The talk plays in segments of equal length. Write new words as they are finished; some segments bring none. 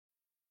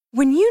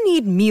When you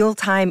need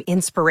mealtime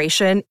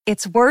inspiration,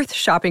 it's worth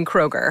shopping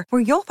Kroger,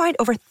 where you'll find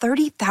over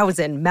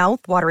 30,000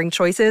 mouth-watering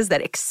choices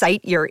that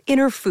excite your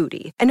inner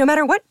foodie. And no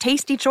matter what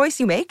tasty choice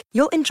you make,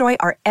 you'll enjoy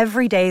our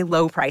everyday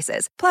low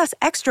prices, plus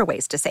extra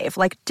ways to save,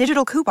 like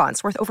digital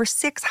coupons worth over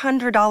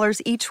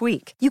 $600 each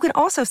week. You can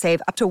also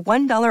save up to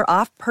 $1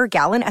 off per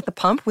gallon at the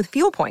pump with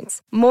fuel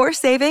points. More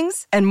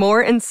savings and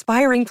more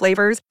inspiring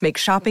flavors make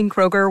shopping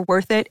Kroger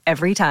worth it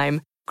every time.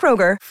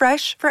 Kroger,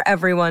 fresh for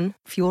everyone.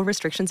 Fuel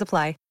restrictions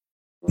apply.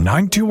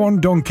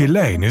 91 Donkey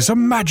Lane is a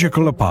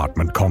magical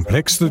apartment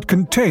complex that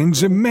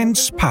contains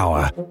immense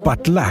power,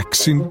 but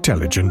lacks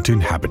intelligent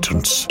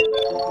inhabitants.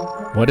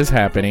 What is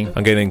happening?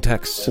 I'm getting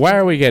texts. Why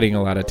are we getting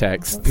a lot of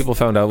texts? People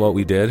found out what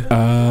we did.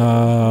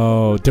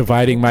 Oh,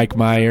 dividing Mike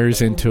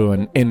Myers into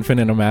an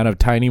infinite amount of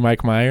tiny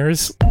Mike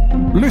Myers?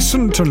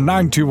 Listen to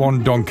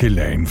 91 Donkey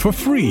Lane for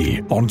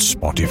free on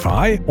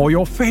Spotify or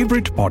your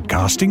favorite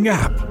podcasting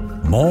app.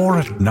 More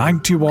at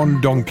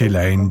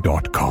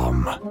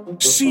 91donkeylane.com.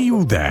 See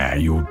you there,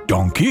 you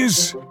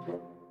donkeys.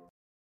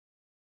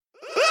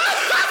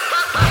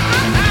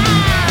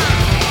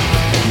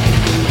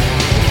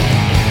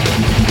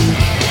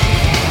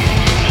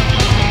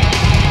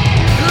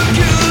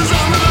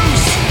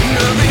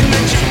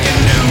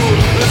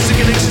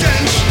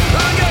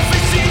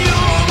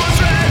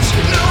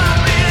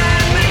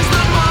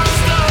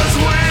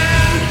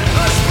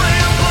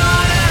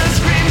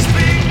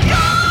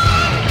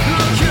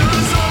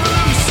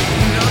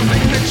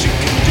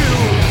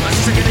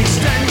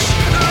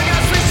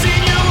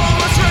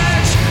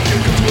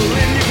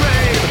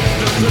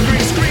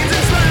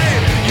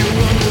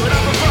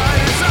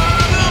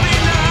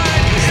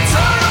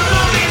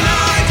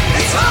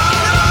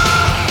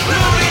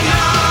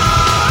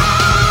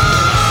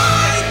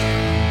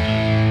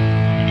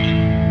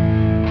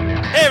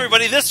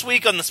 This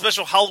week on the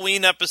special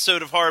Halloween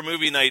episode of Horror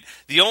Movie Night,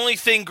 the only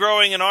thing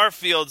growing in our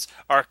fields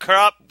are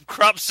crop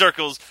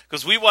circles,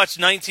 because we watched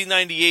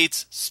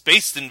 1998's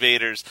Space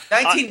Invaders.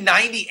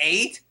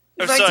 1998?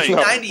 Oh, sorry.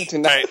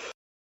 1990. Right.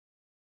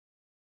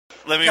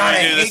 Let me God,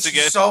 redo I this hate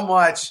again. you so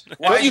much.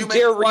 Why Don't you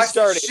dare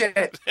restart it.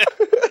 Shit?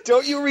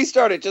 Don't you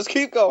restart it. Just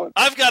keep going.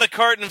 I've got a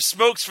carton of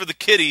smokes for the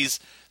kiddies.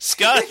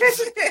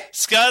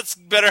 Scott's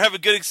better have a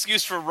good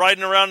excuse for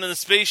riding around in the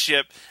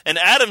spaceship, and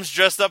Adam's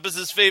dressed up as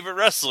his favorite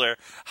wrestler.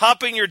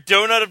 Hop in your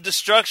donut of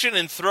destruction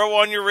and throw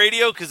on your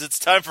radio, because it's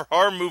time for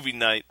Horror Movie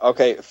Night.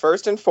 Okay,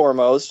 first and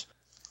foremost,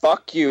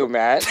 fuck you,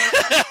 Matt.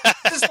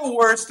 This is the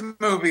worst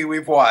movie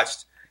we've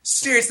watched.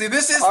 Seriously,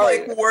 this is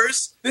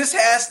worse. This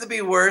has to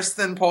be worse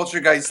than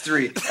Poltergeist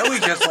 3, and we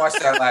just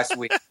watched that last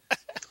week.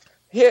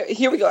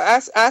 Here we go.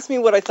 Ask me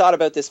what I thought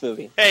about this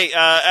movie. Hey,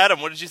 Adam,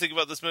 what did you think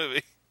about this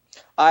movie?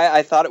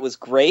 I thought it was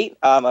great.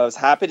 I was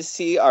happy to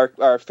see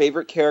our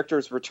favorite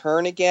characters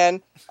return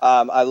again.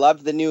 I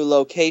loved the new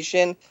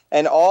location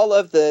and all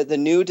of the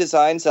new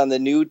designs on the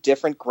new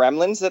different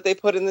Gremlins that they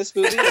put in this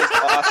movie was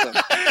awesome.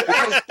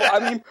 Because, I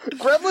mean,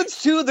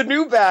 Gremlins 2, the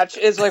new batch,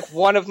 is like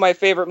one of my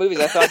favorite movies.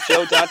 I thought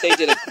Joe Dante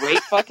did a great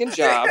fucking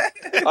job.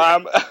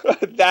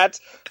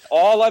 That's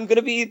all I'm going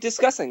to be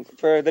discussing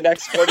for the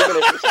next 40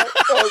 minutes or so.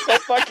 So go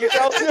fuck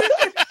yourself.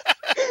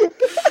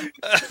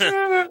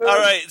 All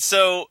right,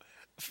 so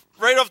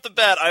right off the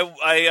bat,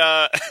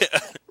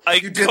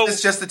 You did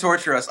this just to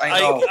torture us. I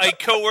know. I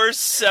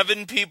coerced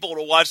 7 people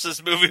to watch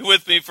this movie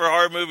with me for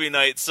Horror Movie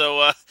Night,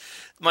 so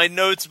my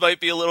notes might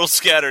be a little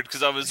scattered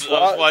because I was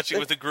watching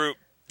with a group.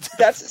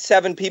 That's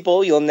 7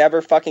 people you'll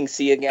never fucking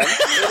see again.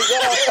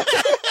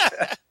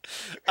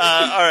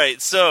 All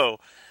right, so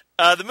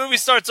the movie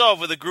starts off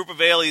with a group of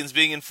aliens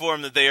being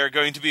informed that they are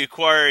going to be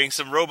acquiring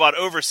some robot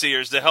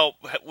overseers to help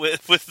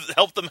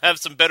them have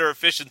some better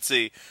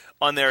efficiency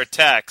on their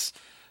attacks.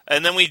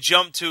 And then we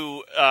jump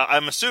to,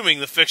 I'm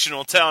assuming, the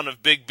fictional town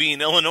of Big Bean,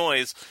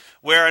 Illinois,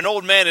 where an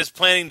old man is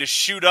planning to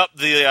shoot up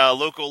the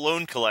local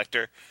loan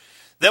collector.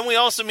 Then we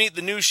also meet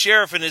the new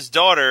sheriff and his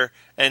daughter,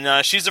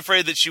 and she's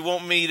afraid that she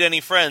won't meet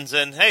any friends.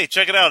 And hey,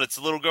 check it out, it's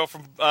the little girl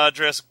from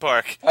Jurassic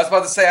Park. I was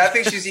about to say, I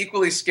think she's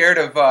equally scared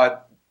of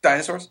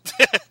dinosaurs.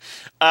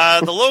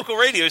 The local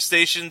radio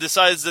station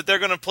decides that they're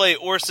going to play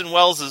Orson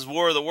Welles'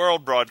 War of the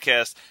World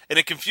broadcast, and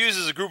it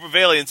confuses a group of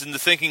aliens into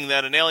thinking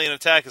that an alien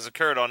attack has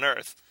occurred on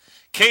Earth.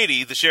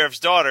 Katie, the sheriff's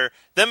daughter,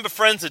 then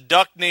befriends a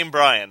duck named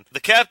Brian. The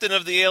captain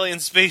of the alien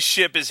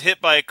spaceship is hit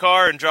by a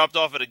car and dropped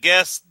off at a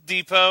gas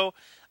depot,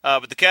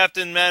 but the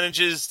captain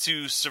manages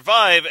to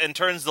survive and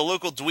turns the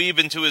local dweeb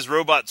into his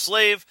robot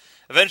slave.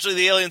 Eventually,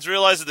 the aliens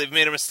realize that they've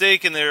made a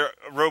mistake, and their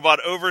robot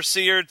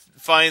overseer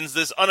finds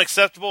this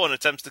unacceptable and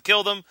attempts to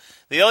kill them.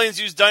 The aliens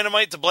use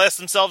dynamite to blast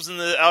themselves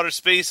into outer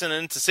space and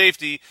into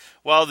safety,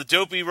 while the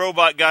dopey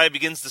robot guy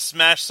begins to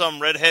smash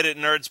some red-headed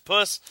nerd's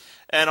puss,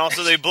 and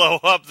also they blow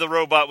up the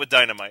robot with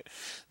dynamite.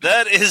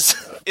 That is,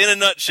 in a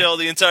nutshell,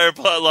 the entire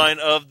plotline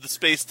of the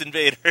Space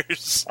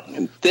Invaders.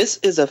 This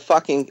is a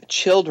fucking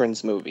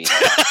children's movie.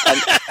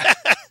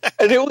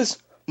 And it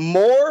was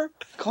more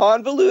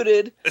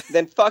convoluted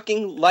than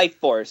fucking Life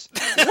Force.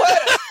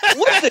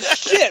 What the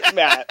shit,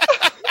 Matt?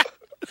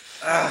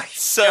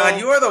 God,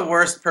 you are the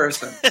worst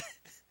person.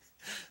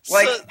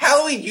 Like,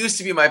 Halloween used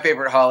to be my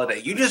favorite holiday.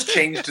 You just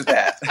changed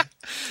that.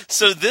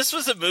 So this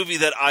was a movie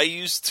that I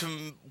used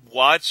to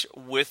watch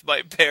with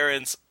my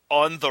parents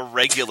on the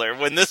regular.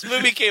 When this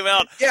movie came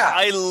out,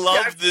 I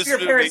loved this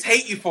movie. Your parents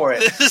hate you for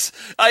it.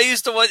 I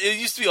used to watch. It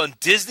used to be on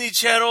Disney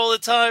Channel all the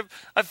time.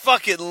 I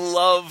fucking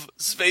love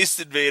Space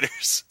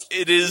Invaders.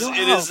 It is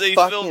a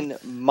fucking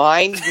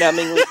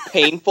mind-numbingly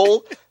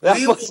painful.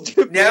 We will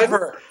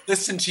never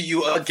listen to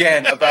you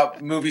again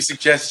about movie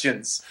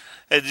suggestions.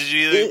 And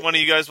did one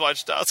of you guys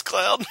watch Dot's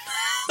Cloud?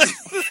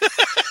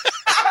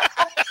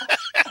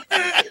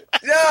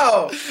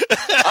 No,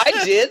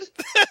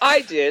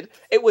 I did.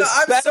 It was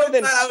better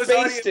than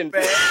Space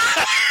Invaders.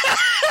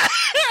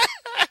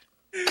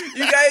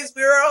 You guys,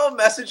 we were all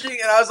messaging,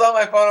 and I was on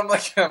my phone. I'm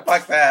like,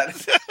 fuck that.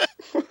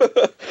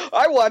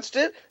 I watched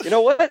it. You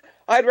know what?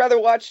 I'd rather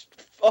watch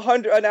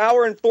an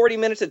hour and 40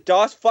 minutes of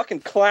DOS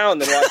fucking Clown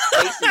than watch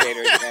Space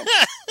Invaders again.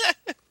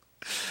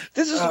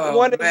 This is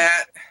one of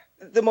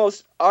the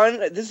most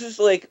this is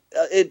like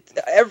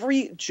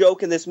every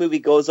joke in this movie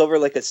goes over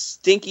like a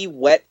stinky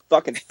wet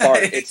fucking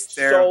fart. It's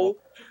so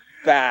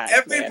bad.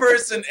 Every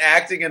person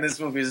acting in this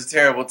movie is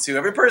terrible too.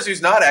 Every person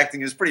who's not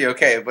acting is pretty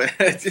okay, but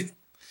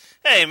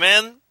hey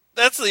man,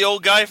 that's the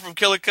old guy from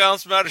Killer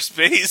Clowns from Outer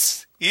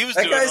Space.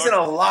 That guy's in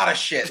a lot of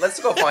shit.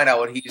 Let's go find out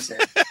what he's in.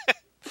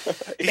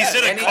 He's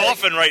in a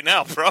coffin right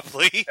now,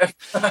 probably.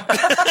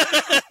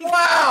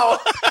 Wow.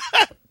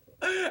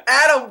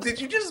 Adam, did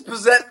you just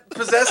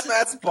possess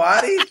Matt's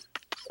body?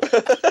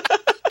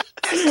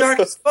 It's dark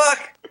as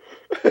fuck.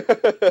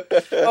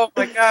 Oh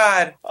my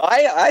god!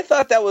 I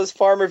thought that was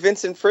Farmer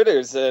Vincent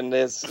Fritters, and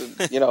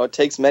it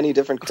takes many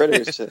different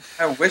critters.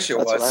 I wish it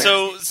was.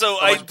 So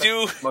I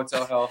do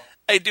Motel Hell.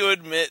 I do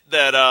admit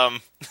that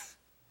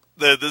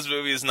that this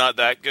movie is not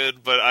that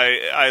good, but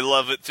I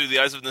love it through the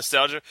eyes of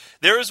nostalgia.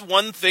 There is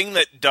one thing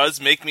that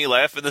does make me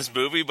laugh in this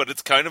movie, but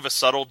it's kind of a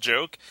subtle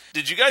joke.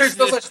 Did you guys? There's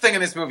no such thing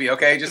in this movie.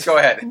 Okay, just go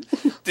ahead.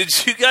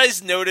 Did you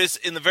guys notice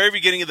in the very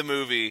beginning of the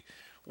movie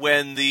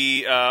when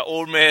the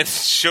old man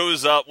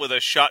shows up with a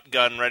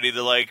shotgun ready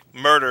to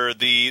murder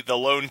the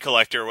loan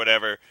collector or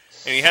whatever,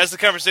 and he has the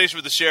conversation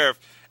with the sheriff,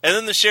 and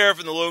then the sheriff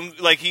and the loan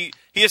he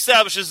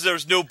establishes there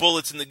was no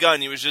bullets in the gun.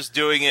 He was just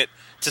doing it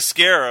to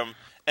scare him.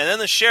 And then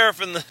the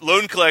sheriff and the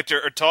loan collector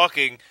are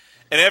talking,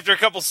 and after a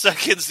couple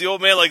seconds, the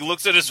old man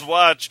looks at his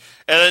watch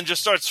and then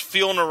just starts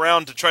feeling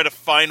around to try to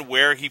find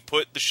where he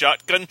put the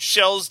shotgun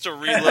shells to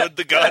reload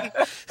the gun.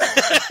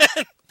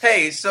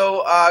 Hey,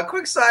 so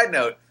quick side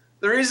note: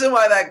 the reason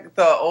why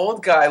the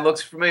old guy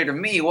looks familiar to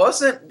me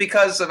wasn't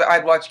because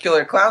I'd watched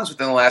Killer Clowns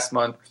within the last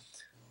month,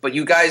 but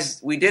you guys,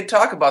 we did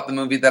talk about the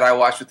movie that I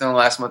watched within the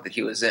last month that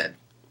he was in.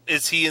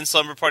 Is he in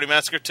Slumber Party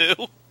Massacre 2?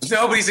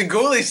 No, but he's in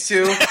Ghoulies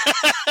 2.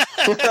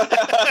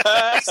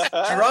 He's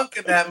drunk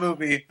in that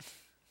movie.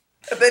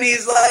 And then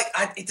he's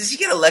like, does he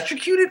get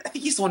electrocuted? I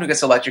think he's the one who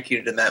gets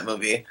electrocuted in that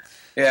movie.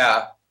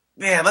 Yeah.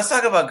 Man, let's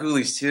talk about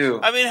Ghoulies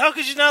 2. I mean, how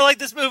could you not like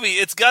this movie?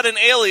 It's got an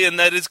alien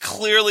that is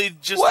clearly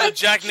just a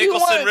Jack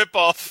Nicholson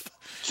ripoff.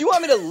 Do you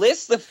want me to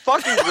list the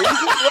fucking reasons?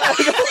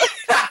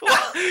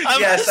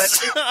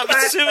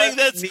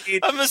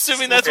 I'm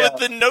assuming that's what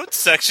the notes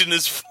section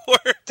is for.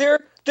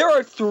 There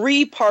are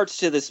 3 parts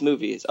to this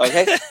movie,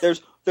 okay?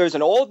 There's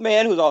an old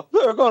man who's all,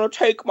 they're going to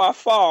take my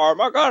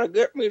farm. I got to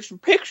get me some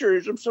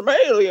pictures of some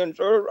aliens.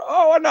 Or,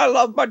 and I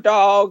love my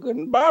dog,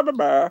 and blah, blah,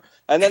 blah.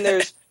 And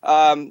then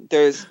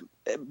there's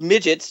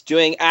midgets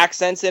doing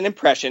accents and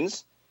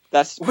impressions.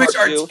 That's which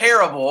are 2.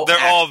 Terrible. They're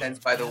accents,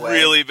 all by the way.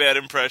 Really bad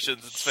impressions.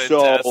 It's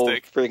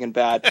fantastic. So freaking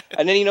bad.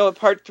 And then you know what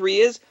part 3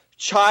 is?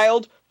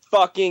 Child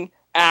fucking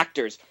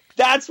actors.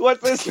 That's what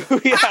this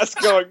movie has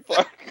going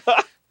for.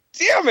 God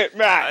damn it,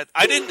 Matt!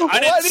 Why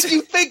did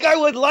you think I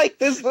would like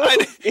this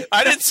movie?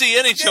 I didn't see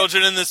any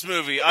children in this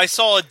movie. I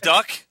saw a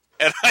duck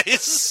and I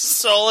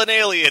saw an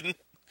alien.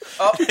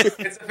 Oh,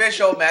 it's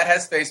official. Matt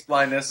has face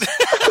blindness.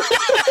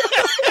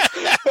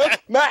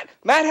 Matt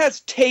has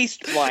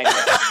taste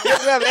blindness. He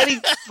doesn't have any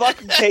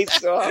fucking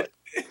taste.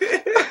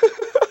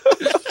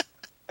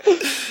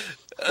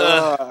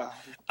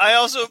 I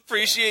also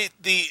appreciate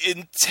the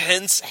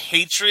intense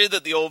hatred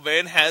that the old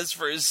man has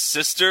for his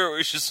sister, where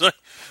he's just like,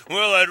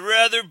 well, I'd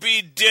rather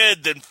be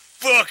dead than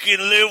fucking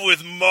live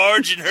with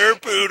Marge and her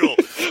poodle.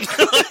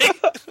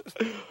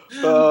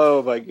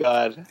 Oh my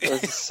god,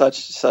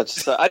 such.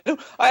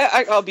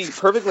 I'll be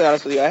perfectly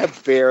honest with you. I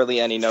have barely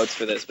any notes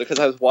for this because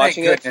I was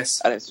watching it and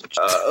it's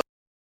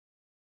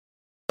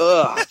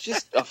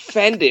just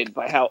offended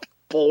by how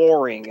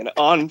boring and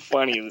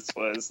unfunny this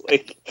was.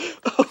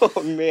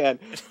 Oh man.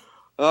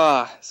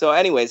 So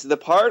anyways, the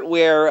part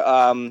where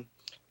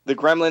the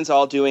Gremlins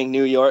all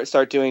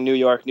start doing New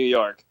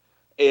York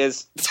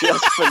is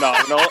just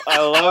phenomenal. I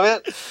love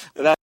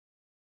it.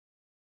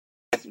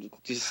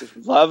 Just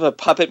love a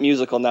puppet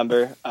musical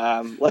number.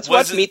 Let's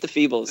watch Meet the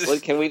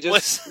Feebles. Can we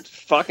just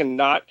fucking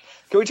not?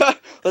 Can we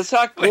talk? Let's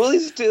talk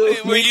Ghoulies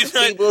 2, Meet the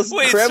Feebles,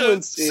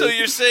 Gremlins 2. So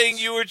you're saying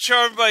you were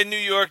charmed by New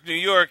York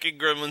in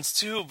Gremlins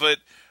 2, but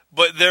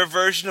their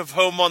version of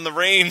Home on the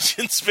Range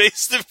in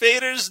Space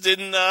Invaders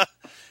didn't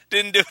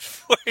do it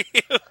for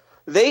you.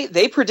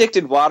 They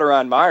predicted water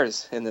on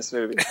Mars in this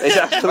movie. They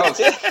definitely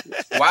did.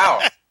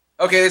 Wow.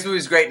 Okay, this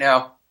movie's great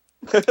now.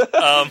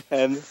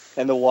 And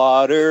the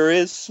water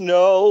is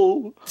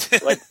snow.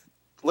 Like,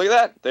 look at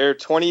that. They're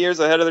 20 years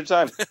ahead of their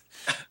time.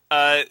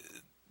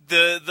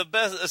 The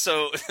best.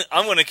 So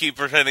I'm going to keep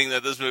pretending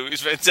that this movie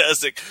is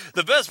fantastic.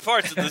 The best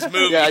parts of this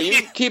movie. Yeah,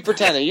 you keep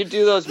pretending. You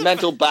do those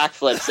mental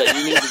backflips that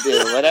you need to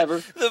do.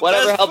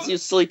 Whatever helps you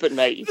sleep at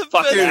night. You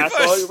fucking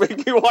asshole. You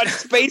make me watch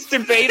Space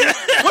Invaders.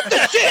 What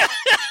the shit?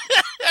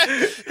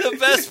 The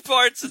best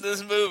parts of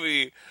this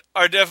movie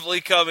are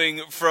definitely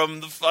coming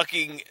from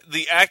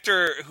the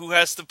actor who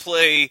has to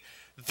play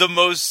the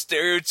most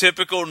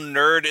stereotypical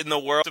nerd in the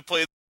world, to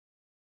play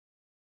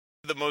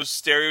the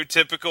most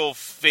stereotypical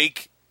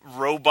fake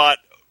robot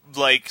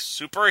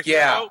superhero.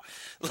 Yeah.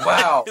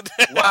 Wow.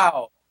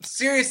 Wow.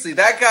 Seriously,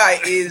 that guy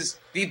is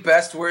the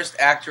best worst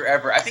actor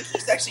ever. I think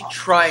he's actually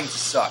trying to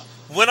suck.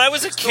 When I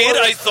was a kid,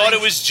 I thought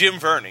it was Jim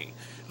Verney.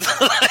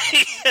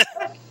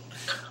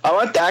 I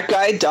want that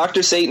guy,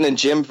 Dr. Satan, and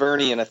Jim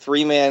Verney in a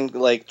three-man,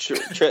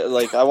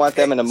 I want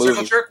them in a movie.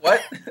 Circle jerk?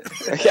 What?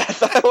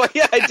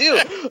 Yeah, I do.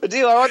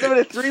 I want them in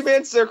a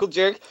three-man circle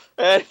jerk,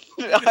 and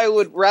I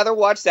would rather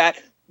watch that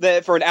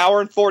for an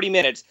hour and 40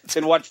 minutes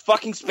than watch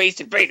fucking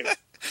Space Invaders.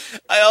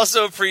 I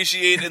also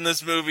appreciate in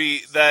this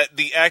movie that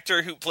the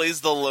actor who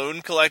plays the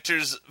loan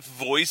collector's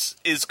voice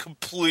is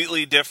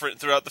completely different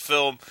throughout the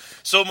film.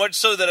 So much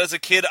so that as a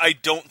kid, I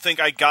don't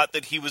think I got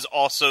that he was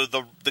also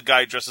the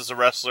guy dressed as a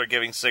wrestler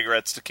giving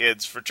cigarettes to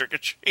kids for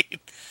trick-or-treat.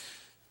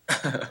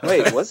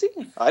 Wait, was he?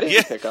 I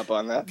didn't pick up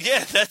on that.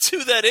 Yeah, that's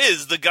who that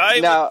is. The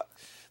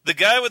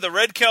guy with the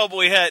red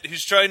cowboy hat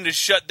who's trying to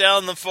shut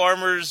down the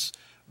farmer's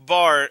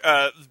barn.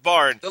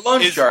 The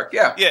loan shark,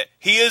 yeah. Yeah,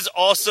 he is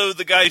also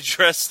the guy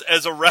dressed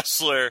as a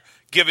wrestler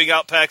giving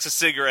out packs of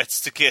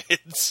cigarettes to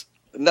kids.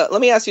 Now,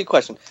 let me ask you a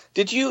question.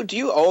 Do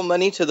you owe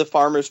money to the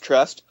Farmers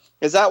Trust?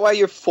 Is that why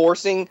you're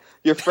forcing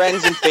your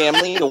friends and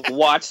family to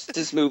watch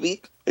this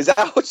movie? Is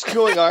that what's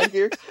going on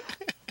here?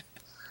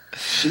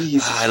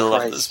 Jesus I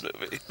love this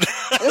movie.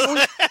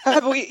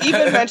 Have we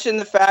even mentioned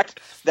the fact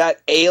that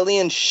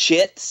alien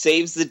shit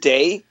saves the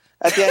day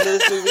at the end of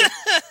this movie?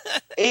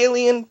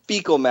 Alien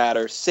fecal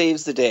matter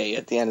saves the day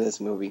at the end of this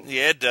movie.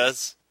 Yeah, it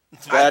does.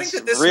 I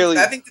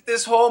think that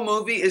this whole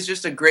movie is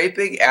just a great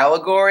big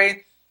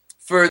allegory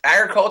for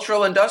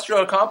agricultural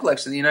industrial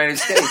complex in the United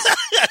States.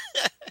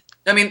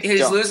 I mean,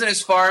 he's losing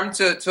his farm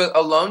to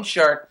a loan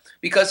shark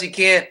because he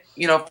can't,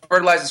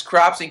 fertilize his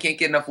crops and can't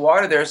get enough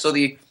water there. So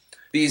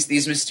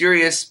these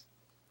mysterious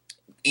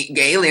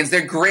aliens,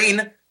 they're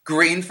green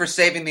for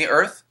saving the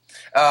earth.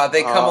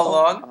 They come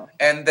along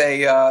and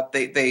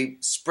they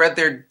spread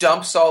their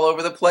dumps all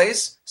over the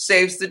place.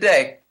 Saves the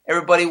day.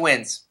 Everybody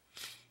wins.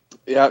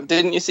 Yeah,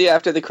 didn't you see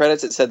after the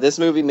credits it said this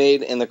movie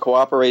made in the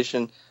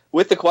cooperation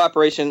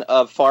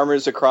of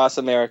farmers across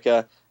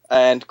America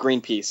and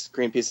Greenpeace.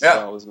 Greenpeace as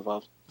well was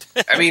involved.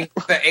 I mean,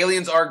 the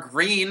aliens are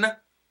green.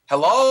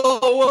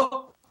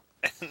 Hello.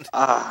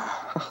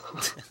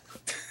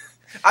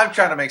 I'm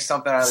trying to make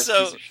something out of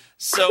this.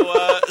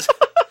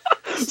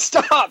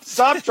 Stop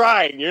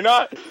trying. You're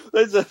not.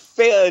 There's a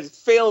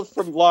failed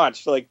from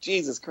launch.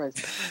 Jesus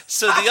Christ.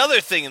 So the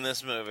other thing in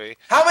this movie.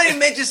 How many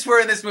midgets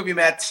were in this movie,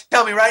 Matt?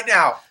 Tell me right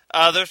now.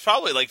 There's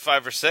probably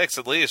 5 or 6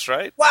 at least,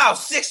 right? Wow,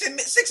 six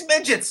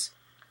midgets.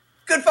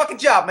 Good fucking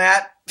job,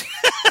 Matt.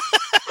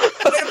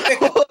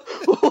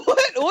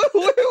 Where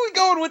are we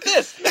going with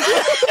this?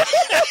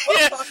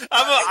 Yeah,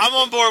 I'm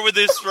on board with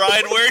this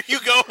ride. Where are you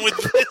going with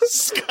this,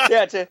 Scott?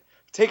 Yeah,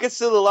 take us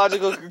to the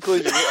logical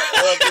conclusion.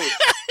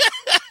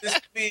 This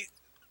movie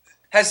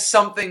has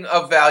something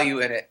of value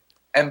in it.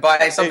 And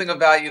by something of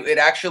value, it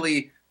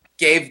actually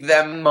gave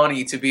them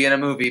money to be in a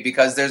movie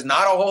because there's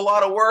not a whole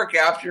lot of work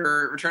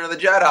after Return of the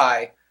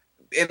Jedi.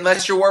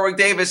 Unless you're Warwick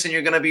Davis and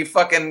you're going to be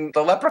fucking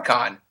the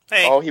Leprechaun.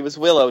 Hey. Oh, he was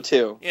Willow,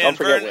 too. Yeah, don't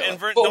forget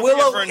Willow. But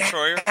Willow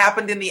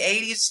happened in the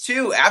 80s,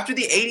 too. After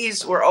the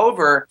 80s were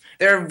over,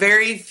 there are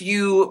very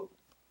few...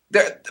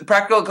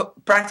 Practical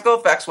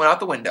effects went out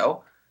the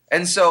window.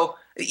 And so,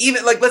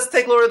 even let's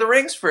take Lord of the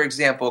Rings, for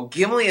example.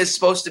 Gimli is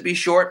supposed to be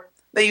short.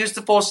 They used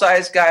a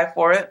full-size guy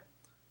for it.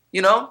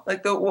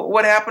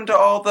 What happened to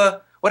all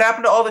the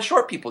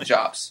short people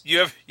jobs?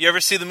 You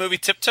ever see the movie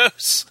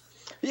Tiptoes?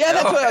 Yeah,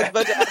 that's what I was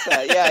about to ask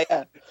that.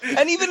 Yeah.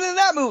 And even in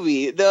that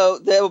movie,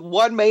 the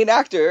one main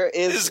actor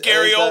is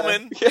Gary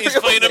Oldman. He's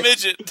playing a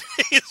midget.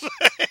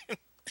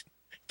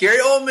 Gary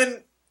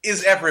Oldman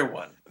is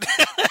everyone.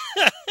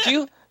 Do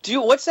you?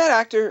 What's that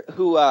actor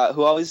who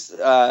always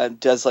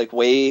does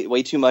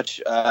way too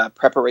much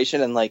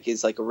preparation and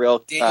is a real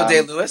Daniel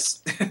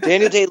Day-Lewis?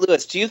 Daniel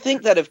Day-Lewis. Do you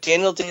think that if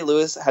Daniel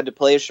Day-Lewis had to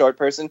play a short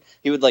person,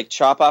 he would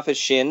chop off his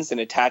shins and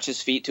attach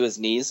his feet to his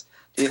knees?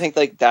 Do you think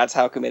that's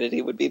how committed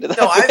he would be to that?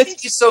 No, I think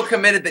he's so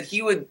committed that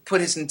he would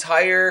put his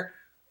entire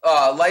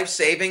life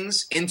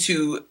savings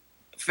into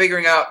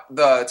figuring out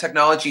the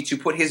technology to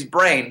put his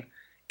brain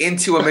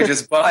into a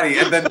midget's body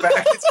and then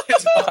back into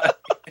his body.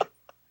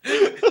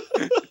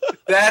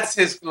 That's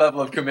his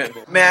level of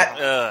commitment.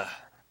 Matt,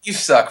 You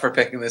suck for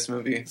picking this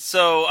movie.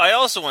 So I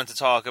also want to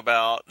talk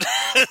about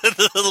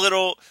the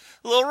little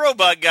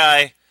robot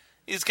guy.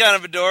 He's kind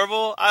of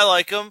adorable. I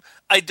like him.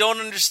 I don't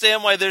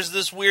understand why there's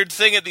this weird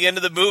thing at the end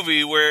of the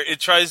movie where it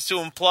tries to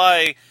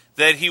imply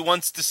that he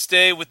wants to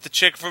stay with the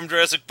chick from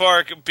Jurassic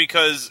Park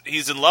because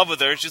he's in love with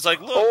her. She's like,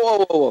 look.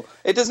 Whoa.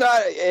 It does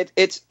not.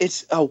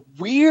 It's a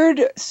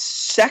weird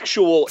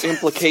sexual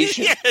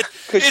implication. Yeah,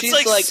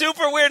 it's like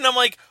super weird, and I'm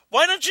like,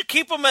 why don't you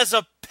keep him as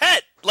a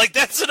pet? Like,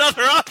 that's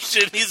another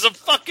option. He's a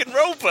fucking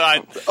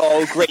robot.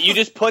 Oh, great. You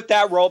just put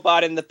that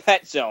robot in the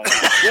pet zone.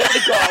 Way to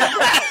go.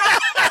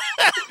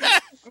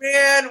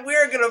 Man,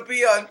 we're going to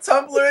be on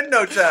Tumblr in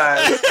no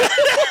time.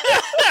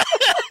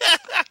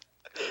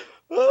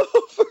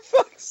 Oh, for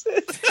fuck's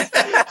sake.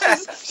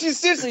 She's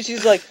seriously,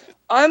 she's like,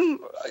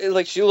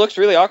 she looks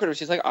really awkward.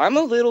 She's like, I'm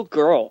a little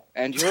girl,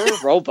 and you're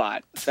a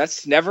robot.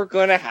 That's never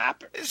going to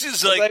happen.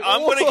 She's like,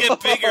 I'm going to get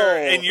bigger,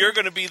 and you're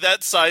going to be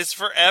that size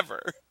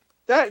forever.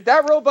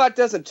 That robot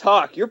doesn't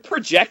talk. You're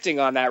projecting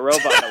on that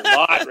robot a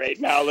lot right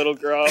now, little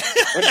girl.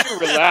 When you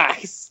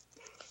relax.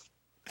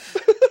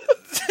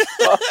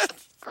 Oh,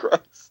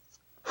 gross.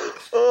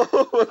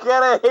 Oh my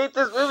god, I hate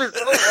this movie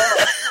so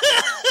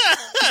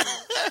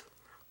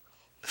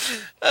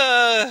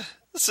much.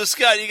 So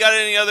Scott, you got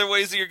any other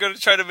ways that you're going to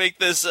try to make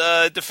this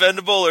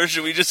defendable, or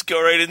should we just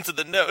go right into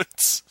the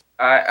notes?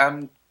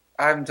 I'm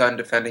done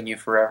defending you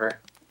forever.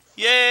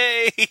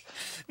 Yay!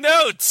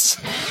 Notes!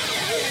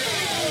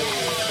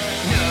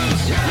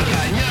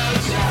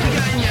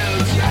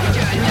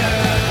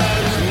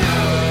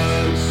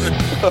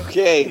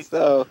 Okay,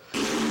 so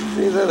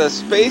these are the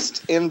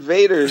Spaced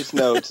Invaders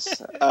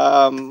notes.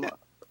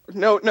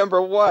 Note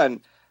number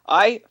 1.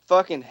 I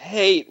fucking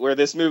hate where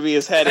this movie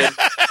is headed.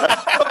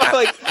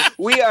 Like,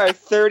 we are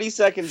 30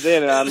 seconds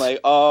in, and I'm like,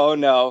 oh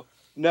no.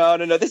 No.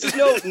 This is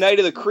no Night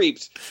of the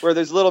Creeps, where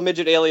there's little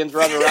midget aliens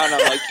running around,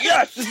 and I'm like,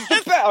 yes, this is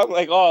the best. I'm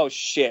like, oh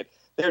shit.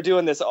 They're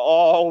doing this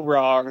all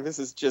wrong. This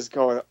is just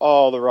going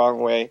all the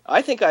wrong way.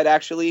 I think I'd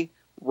actually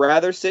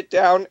rather sit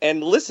down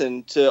and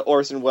listen to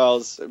Orson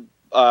Welles'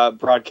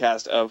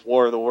 broadcast of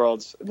War of the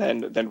Worlds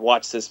than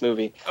watch this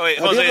movie. Oh wait,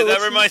 Jose,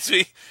 that reminds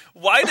me.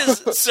 Why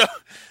does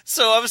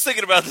so I was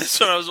thinking about this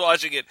when I was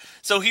watching it.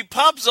 So he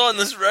pops on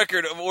this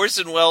record of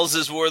Orson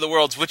Welles' War of the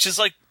Worlds, which is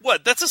like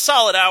what? That's a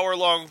solid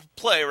hour-long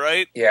play,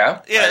 right?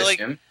 Yeah,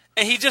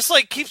 and he just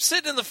like keeps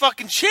sitting in the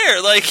fucking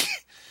chair. Like,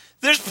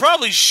 there's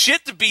probably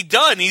shit to be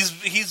done.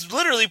 He's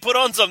literally put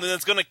on something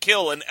that's going to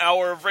kill an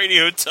hour of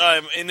radio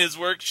time in his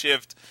work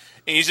shift.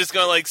 And he's just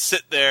going to, like,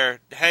 sit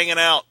there, hanging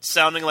out,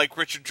 sounding like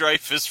Richard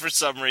Dreyfuss for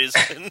some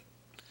reason.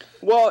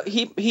 Well,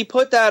 he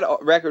put that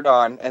record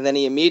on, and then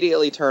he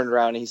immediately turned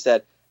around and he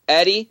said,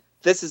 Eddie,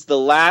 this is the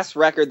last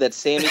record that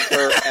Sammy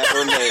Kerr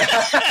ever made.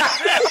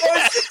 I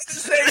was just the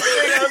same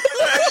thing.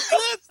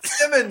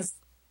 Simmons.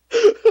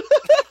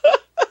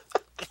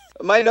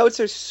 My notes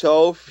are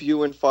so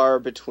few and far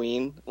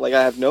between. Like,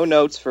 I have no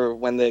notes for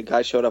when the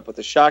guy showed up with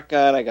the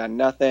shotgun. I got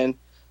nothing.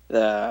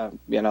 The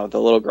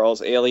little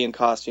girl's alien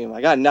costume.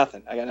 I got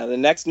nothing. The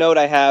next note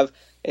I have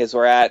is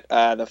we're at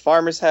the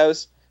farmer's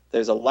house.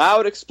 There's a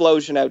loud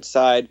explosion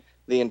outside.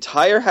 The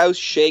entire house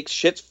shakes.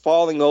 Shit's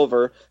falling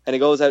over. And he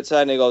goes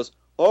outside and he goes,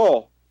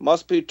 oh,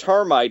 must be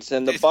termites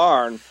in the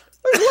barn.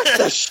 What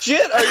the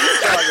shit are you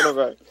talking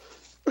about?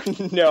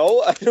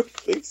 No, I don't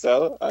think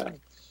so.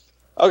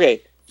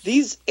 Okay,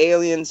 these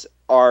aliens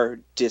are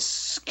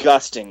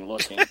disgusting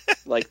looking.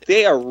 Like,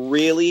 they are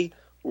really,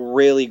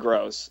 really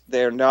gross.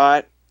 They're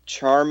not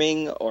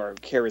charming or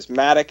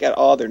charismatic at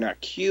all. They're not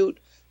cute.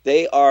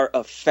 They are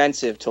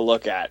offensive to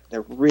look at.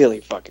 They're really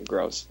fucking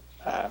gross.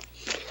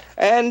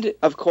 And,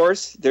 of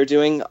course, they're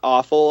doing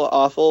awful,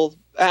 awful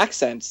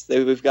accents.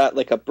 We've got,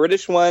 like, a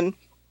British one.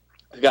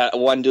 We've got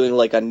one doing,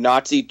 like, a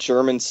Nazi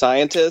German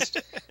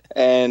scientist.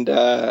 And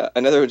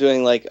another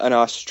doing, like, an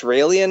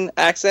Australian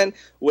accent,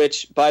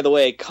 which, by the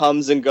way,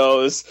 comes and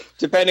goes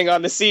depending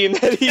on the scene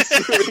that he's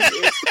doing.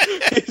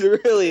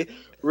 He's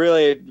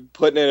really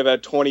putting in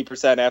about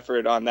 20%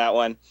 effort on that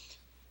one.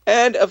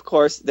 And, of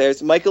course,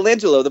 there's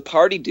Michelangelo, the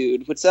party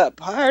dude. What's up,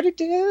 party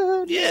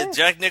dude? Yeah,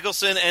 Jack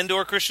Nicholson and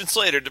or Christian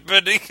Slater,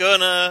 depending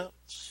on...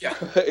 Yeah.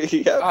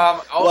 Yeah.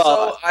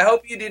 Also, I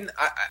hope you didn't...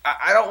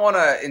 I don't want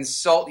to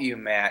insult you,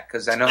 Matt,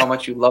 because I know how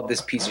much you love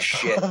this piece of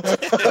shit.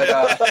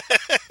 But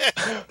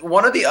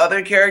one of the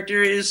other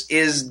characters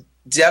is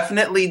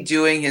definitely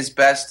doing his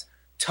best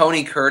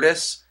Tony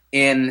Curtis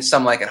in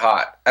Some Like It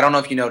Hot. I don't know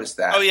if you noticed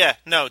that. Oh, yeah.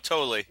 No,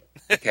 totally.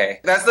 Okay.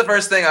 That's the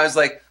first thing I was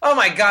like, oh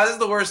my god, this is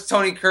the worst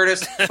Tony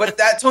Curtis. But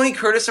that Tony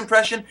Curtis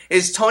impression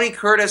is Tony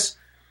Curtis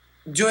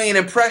doing an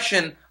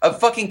impression of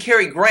fucking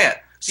Cary Grant.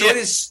 So It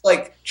is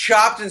like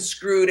chopped and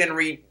screwed and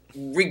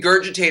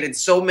regurgitated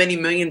so many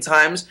million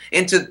times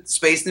into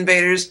Space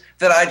Invaders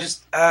that I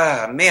just,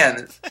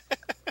 man.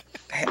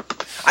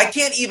 I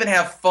can't even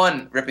have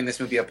fun ripping this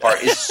movie apart.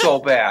 It's so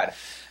bad.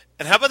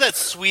 And how about that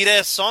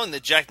sweet-ass song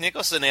that Jack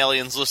Nicholson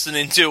alien's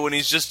listening to when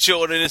he's just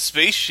chilling in his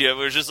spaceship?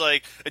 Where it's just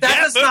like... That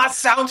does not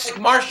sound like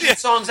Martian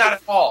songs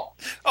at all.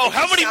 Oh,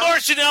 how many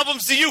Martian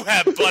albums do you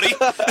have, buddy?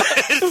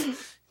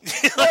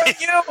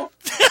 Fuck you,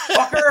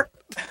 fucker.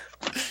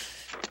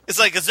 It's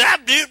like a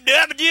zap doop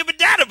dabba dooba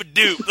dabba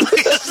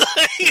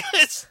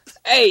doop.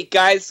 Hey,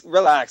 guys,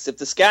 relax. If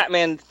the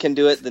Scatman can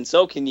do it, then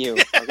so can you,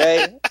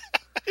 okay?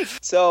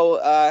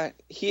 So,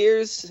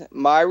 here's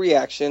my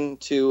reaction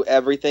to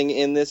everything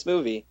in this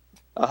movie.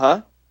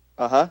 Yeah.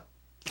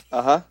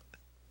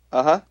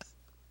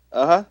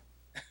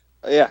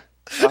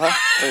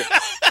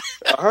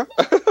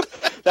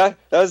 That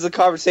was the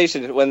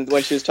conversation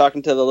when she was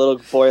talking to the little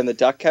boy in the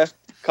duck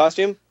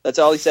costume. That's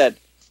all he said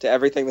to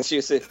everything that she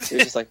was saying. He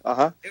was just like,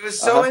 It was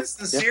so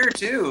insincere,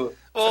 too.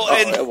 Well,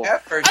 I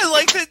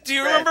like that. Do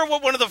you remember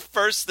what one of the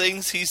first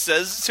things he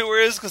says to her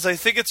is? Because I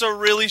think it's a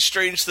really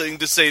strange thing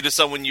to say to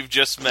someone you've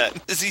just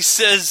met. Is he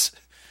says,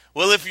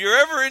 well, if you're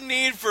ever in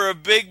need for a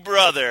big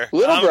brother.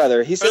 Little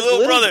brother. He says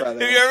little brother.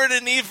 If you're ever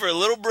in need for a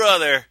little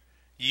brother,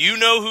 you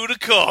know who to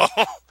call.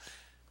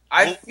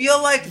 I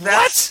feel like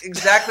that's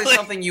exactly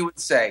something you would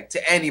say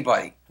to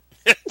anybody.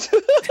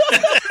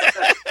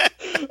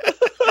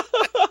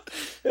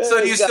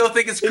 So do you still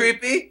think it's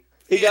creepy?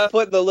 He got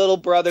put in the little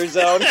brother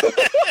zone.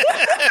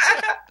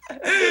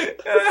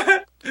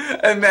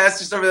 And Matt's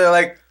just over there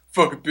like,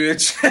 fuck a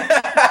bitch.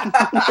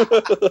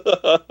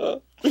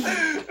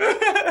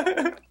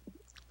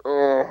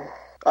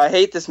 I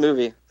hate this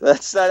movie.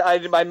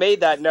 I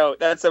made that note.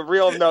 That's a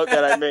real note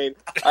that I made.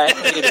 I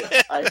hate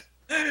it.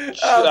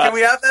 Can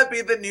we have that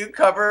be the new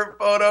cover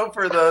photo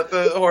for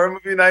the Horror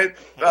Movie Night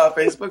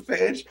Facebook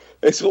page?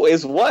 Is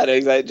what?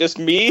 Is that just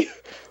me?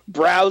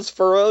 Brows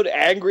furrowed,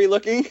 angry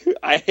looking.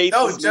 I hate.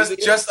 No, this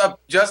just a.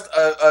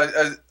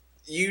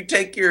 You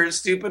take your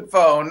stupid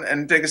phone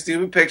and take a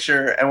stupid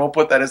picture, and we'll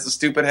put that as the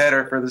stupid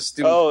header for the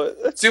stupid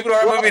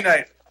Horror Movie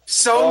Night.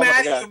 So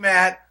mad at you,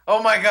 Matt.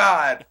 Oh my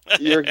god.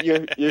 You're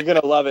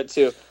gonna love it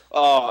too.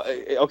 Oh,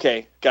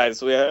 okay,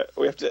 guys, we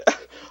have to.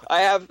 I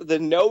have the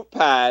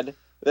notepad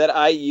that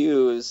I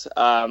use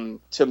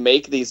to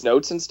make these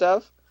notes and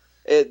stuff.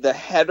 The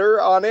header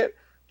on it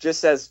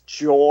just says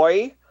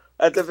joy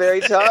at the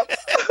very top.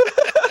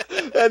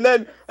 and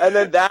then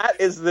that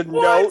is the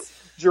note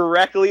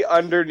directly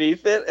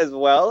underneath it as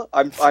well.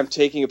 I'm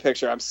taking a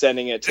picture. I'm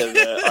sending it to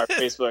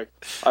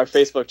our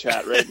Facebook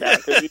chat right now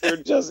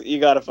because you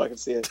gotta fucking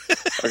see it.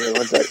 Okay,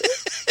 1 second.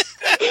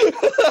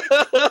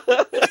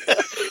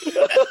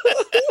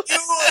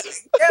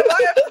 I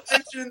have to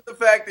mention the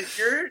fact that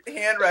your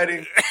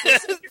handwriting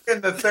is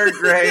in the 3rd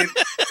grade.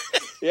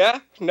 Yeah,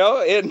 no,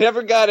 it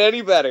never got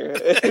any better.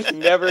 It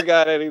never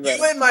got any better.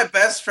 You and my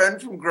best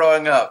friend from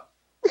growing up.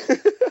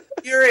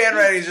 Your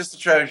handwriting is just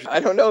atrocious.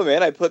 I don't know,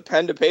 man. I put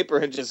pen to paper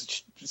and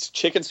just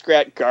chicken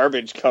scratch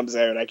garbage comes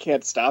out. I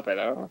can't stop it.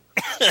 I don't know.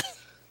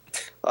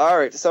 All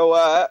right,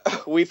 so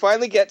we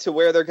finally get to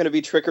where they're going to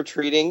be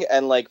trick-or-treating,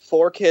 and like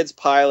 4 kids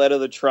pile out of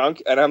the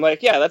trunk, and I'm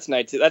like, yeah, that's the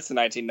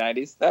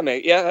 1990s.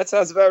 That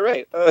sounds about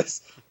right.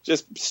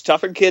 Just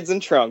stuffing kids in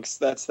trunks.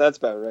 That's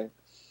about right.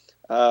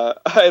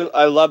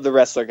 I love the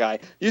wrestler guy.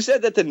 You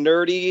said that the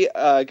nerdy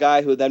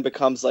guy who then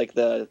becomes like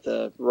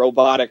the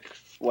robotic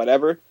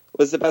whatever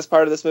was the best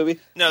part of this movie.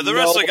 No, the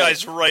wrestler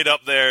guy's right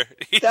up there.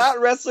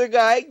 That wrestler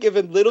guy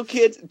giving little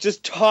kids,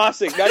 just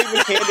tossing, not even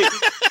handing,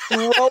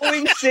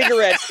 throwing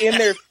cigarettes in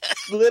their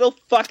little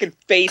fucking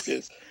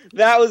faces.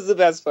 That was the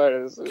best part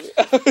of this movie.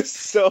 I was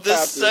so happy. The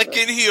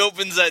second he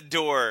opens that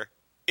door,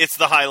 it's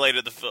the highlight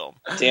of the film.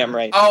 Damn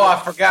right. Oh, I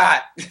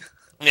forgot.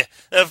 Yeah,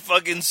 that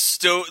fucking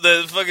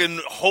the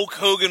fucking Hulk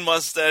Hogan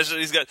mustache that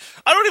he's got.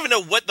 I don't even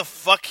know what the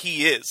fuck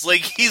he is.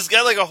 Like, he's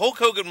got like a Hulk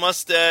Hogan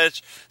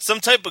mustache, some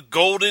type of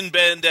golden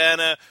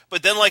bandana,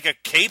 but then like a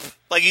cape.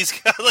 Like, he's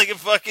got like a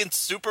fucking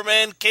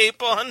Superman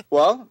cape on.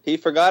 Well, he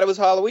forgot it was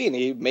Halloween.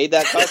 He made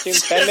that costume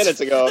 10 minutes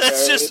ago.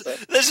 That's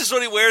just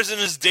what he wears in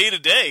his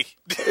day-to-day.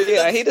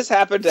 Yeah, he just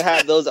happened to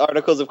have those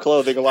articles of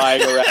clothing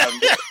lying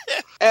around.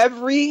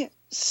 Every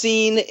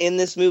scene in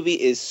this movie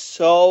is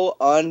so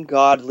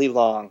ungodly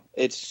long.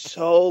 It's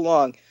so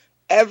long.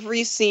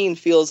 Every scene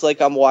feels like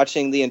I'm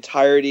watching the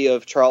entirety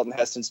of Charlton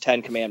Heston's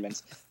 10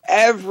 Commandments.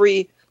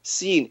 Every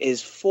scene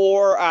is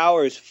 4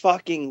 hours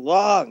fucking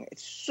long.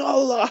 It's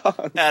so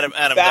long. Adam,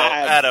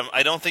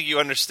 I don't think you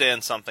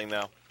understand something,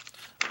 though.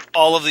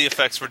 All of the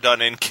effects were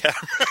done in camera.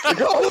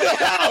 Go to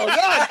hell!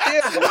 God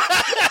damn it!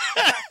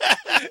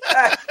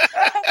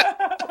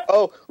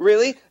 Oh,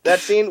 really? That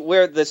scene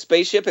where the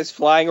spaceship is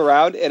flying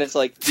around and it's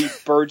like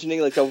burgeoning,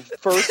 like the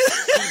first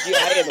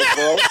CGI in the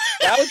world?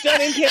 That was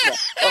done in camera.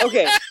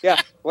 Okay,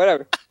 yeah,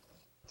 whatever.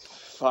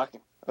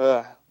 Fucking.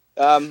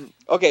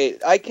 Okay,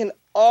 I can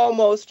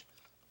almost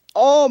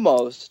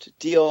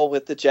deal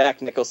with the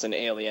Jack Nicholson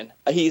alien.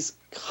 He's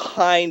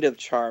kind of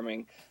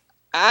charming.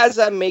 As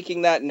I'm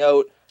making that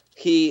note,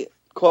 he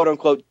quote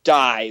unquote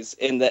dies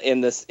in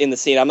the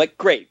scene. I'm like,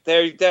 great.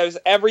 There's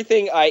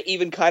everything I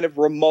even kind of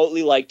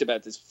remotely liked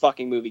about this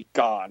fucking movie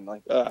gone.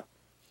 Like,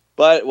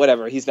 but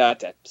whatever. He's not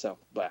dead. So,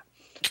 blah.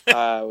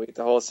 We get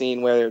the whole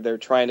scene where they're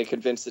trying to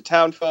convince the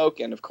townfolk,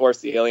 and of course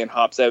the alien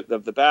hops out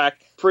of the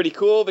back. Pretty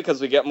cool because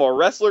we get more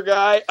wrestler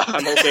guy.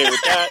 I'm okay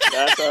with that.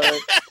 That's all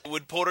right.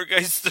 Would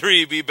Poltergeist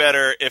 3 be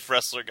better if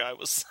wrestler guy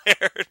was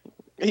there?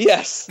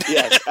 Yes,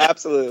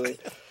 absolutely.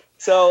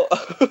 So,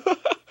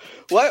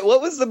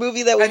 what was the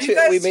movie that Have you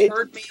guys we made?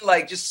 heard me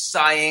like just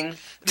sighing?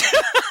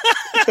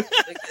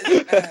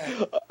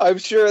 I'm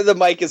sure the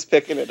mic is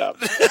picking it up.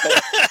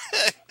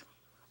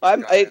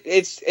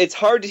 It's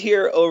hard to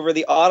hear over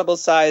the audible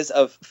sighs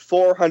of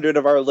 400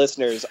 of our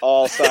listeners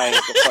all sighing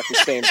at the fucking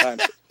same time.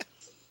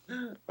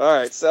 All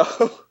right,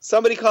 so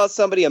somebody calls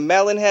somebody a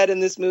melonhead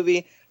in this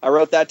movie. I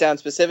wrote that down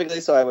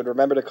specifically so I would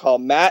remember to call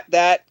Matt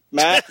that.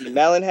 Matt, you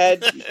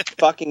melonhead, you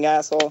fucking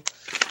asshole.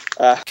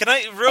 Can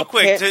I, real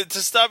quick, to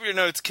stop your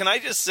notes, can I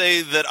just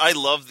say that I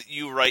love that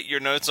you write your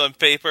notes on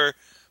paper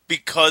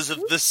because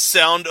of the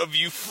sound of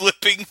you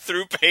flipping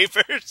through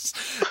papers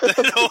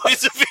that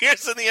always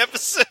appears in the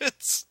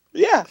episodes?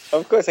 Yeah,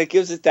 of course. It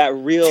gives it that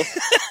real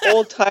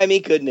old-timey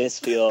goodness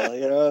feel,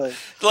 you know?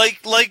 Like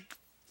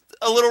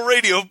a little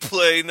radio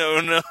play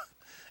known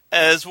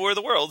as War of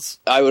the Worlds.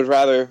 I would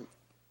rather...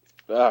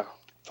 Oh,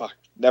 fuck.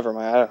 Never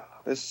mind.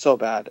 This is so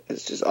bad.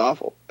 It's just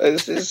awful.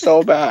 This is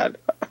so bad.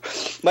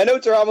 My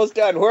notes are almost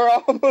done. We're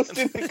almost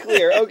in the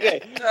clear.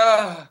 Okay.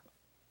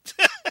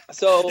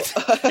 So...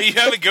 Are you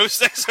having ghost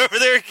sex over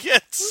there,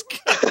 kids?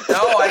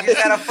 No, I just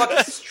had a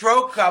fucking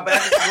stroke back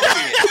in the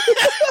movie.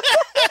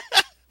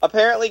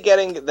 Apparently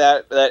getting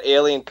that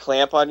alien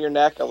clamp on your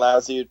neck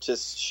allows you to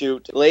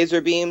shoot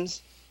laser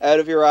beams out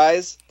of your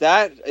eyes.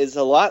 That is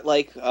a lot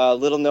like a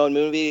little-known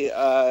movie,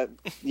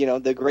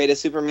 the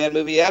greatest Superman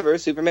movie ever,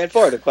 Superman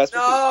 4, The Quest for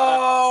Peace.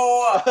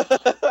 No!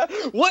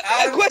 What?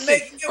 I'm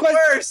making it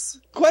worse!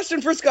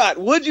 Question for Scott.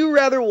 Would you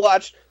rather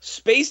watch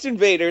Space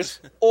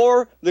Invaders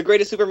or the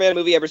greatest Superman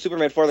movie ever,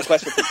 Superman 4, The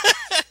Quest for Peace?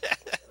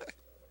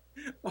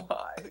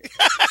 Why?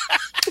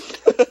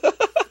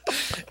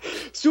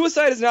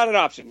 Suicide is not an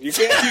option. You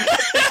can't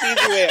take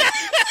the easy way out.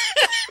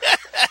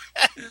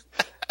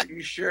 Are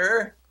you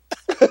sure?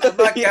 I'm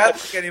not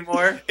Catholic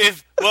anymore.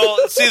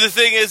 See, the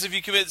thing is, if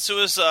you commit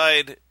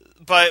suicide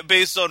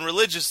based on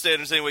religious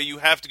standards anyway, you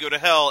have to go to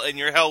hell, and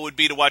your hell would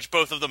be to watch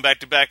both of them back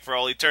to back for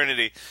all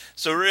eternity.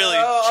 So really,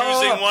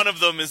 choosing one of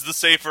them is the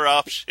safer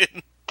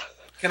option.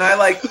 Can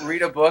I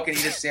read a book and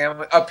eat a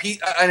sandwich,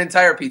 an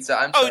entire pizza?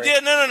 I'm sorry. Oh yeah,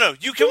 no.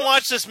 You can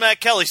watch this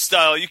Matt Kelly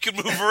style. You can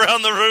move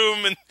around the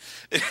room and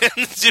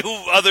do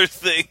other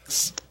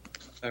things.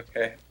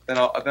 Okay, then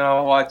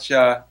I'll watch.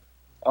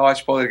 I'll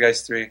watch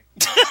Poltergeist 3.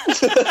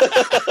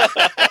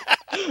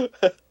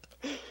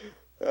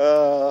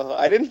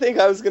 I didn't think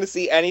I was going to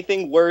see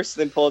anything worse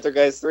than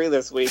Poltergeist 3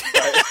 this week.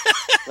 But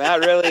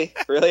Matt really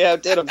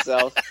outdid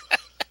himself.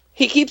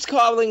 He keeps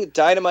calling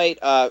Dynamite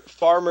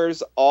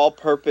Farmer's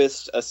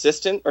all-purpose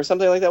assistant or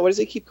something like that. What does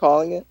he keep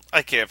calling it?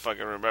 I can't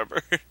fucking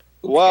remember.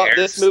 Well,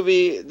 this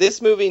movie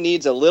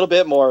needs a little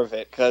bit more of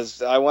it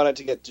because I want it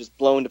to get just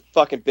blown to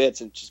fucking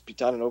bits and just be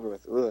done and over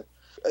with. Ugh.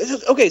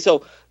 Okay,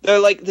 so they're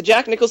like the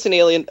Jack Nicholson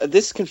alien.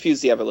 This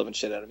confused the ever-living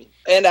shit out of me.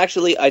 And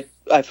actually, I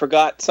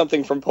forgot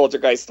something from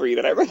Poltergeist 3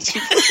 that I meant to.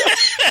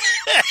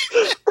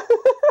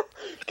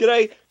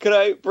 Can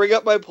I bring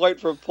up my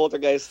point from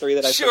Poltergeist 3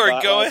 that I forgot? Sure,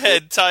 go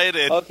ahead, tie it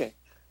in. Okay.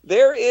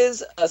 There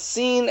is a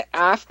scene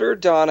after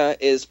Donna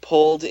is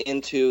pulled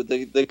into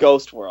the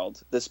ghost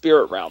world, the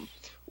spirit realm,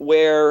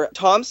 where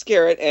Tom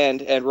Skerritt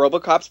and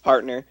RoboCop's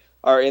partner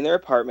are in their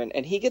apartment,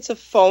 and he gets a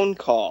phone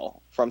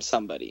call from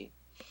somebody.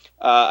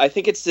 I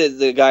think it's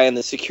the guy in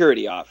the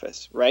security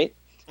office, right?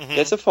 Mm-hmm.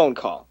 Gets a phone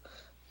call.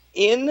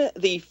 In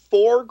the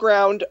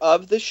foreground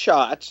of the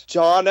shot,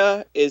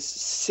 Donna is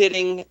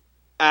sitting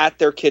at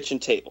their kitchen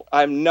table.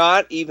 I'm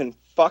not even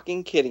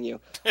fucking kidding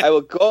you. I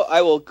will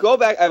go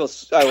back, I will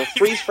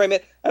freeze frame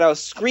it, and I will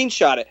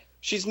screenshot it.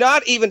 She's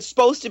not even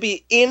supposed to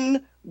be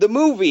in the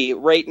movie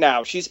right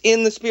now. She's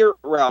in the spirit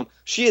realm.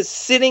 She is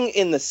sitting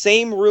in the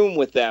same room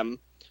with them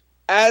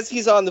as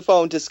he's on the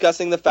phone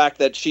discussing the fact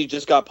that she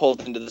just got pulled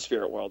into the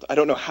spirit world. I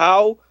don't know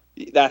how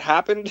that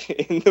happened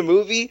in the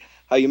movie,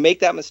 how you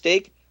make that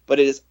mistake, but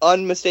it is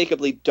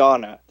unmistakably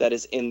Donna that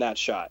is in that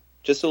shot.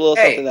 Just a little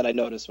something that I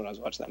noticed when I was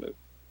watching that movie.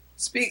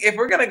 If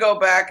we're going to go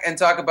back and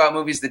talk about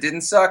movies that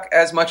didn't suck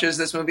as much as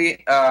this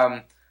movie,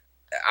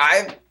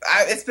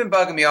 it's been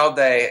bugging me all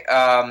day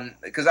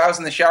because I was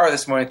in the shower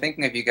this morning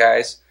thinking of you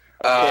guys.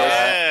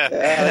 Yeah,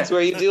 that's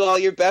where you do all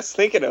your best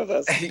thinking of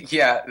us.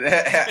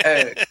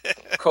 Yeah,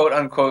 quote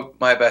unquote,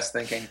 my best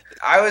thinking.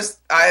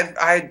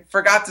 I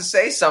forgot to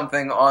say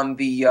something on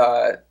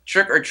the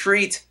Trick or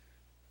Treat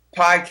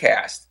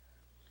podcast.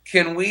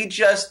 Can we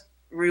just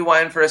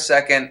rewind for a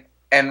second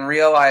and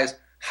realize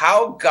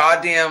how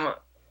goddamn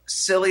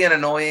silly and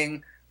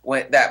annoying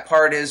when that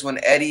part is when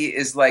Eddie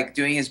is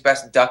doing his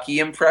best Ducky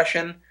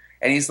impression,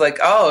 and he's like,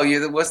 "Oh,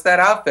 what's that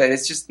outfit?"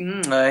 It's just,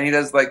 and he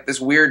does this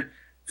weird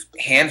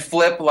hand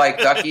flip like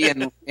Ducky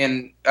in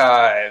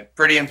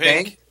Pretty in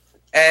Pink,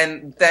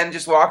 and then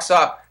just walks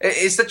off.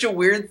 It's such a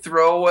weird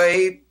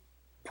throwaway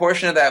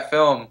portion of that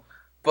film,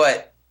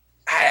 but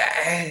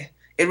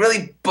it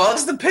really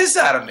bugs the piss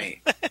out of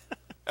me.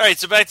 All right,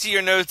 so back to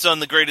your notes on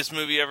the greatest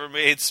movie ever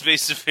made,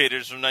 Space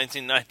Invaders from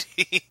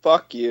 1990.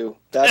 Fuck you.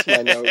 That's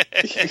my note. You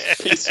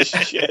piece of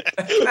shit.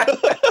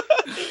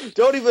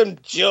 Don't even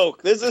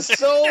joke. This is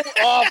so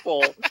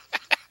awful.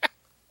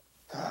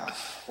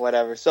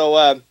 Whatever.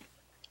 So,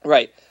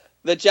 right.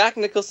 The Jack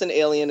Nicholson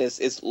alien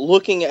is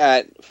looking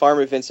at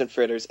Farmer Vincent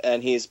Fritters,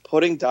 and he's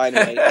putting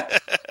dynamite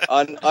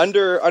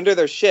under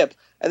their ship.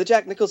 And the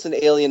Jack Nicholson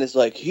alien is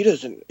like, he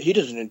doesn't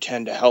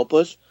intend to help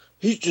us.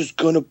 He's just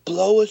gonna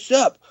blow us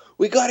up.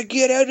 We gotta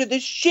get out of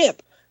this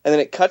ship. And then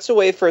it cuts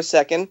away for a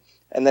second,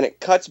 and then it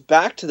cuts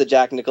back to the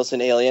Jack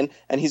Nicholson alien,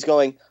 and he's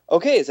going,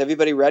 "Okay, is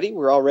everybody ready?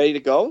 We're all ready to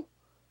go."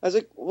 I was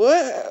like,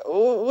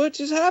 what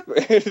just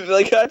happened?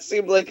 Like, that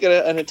seemed like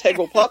an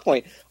integral plot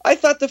point. I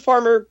thought the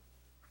farmer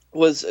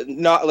was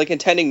not, like,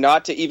 intending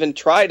not to even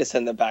try to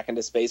send them back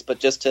into space, but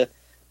just to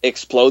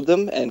explode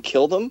them and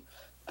kill them.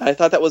 I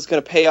thought that was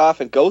going to pay off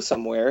and go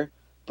somewhere,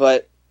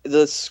 but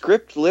the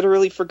script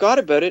literally forgot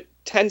about it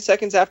 10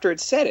 seconds after it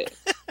said it.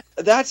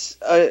 That's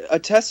a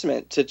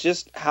testament to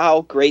just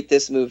how great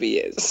this movie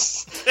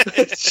is.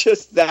 It's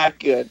just that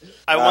good.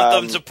 I want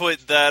them to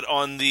put that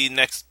on the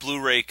next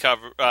Blu-ray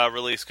cover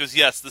release, because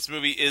yes, this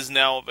movie is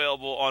now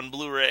available on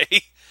Blu-ray.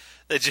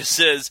 That just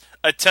says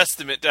a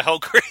testament to how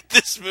great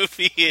this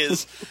movie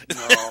is.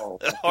 No.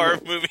 Horror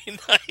Movie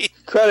Night.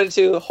 Credit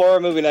to Horror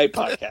Movie Night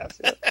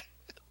podcast. Yeah.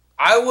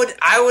 I would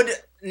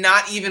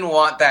not even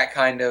want that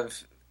kind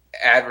of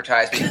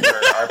advertisement for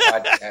our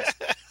podcast.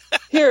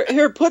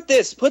 Here, put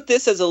this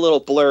as a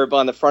little blurb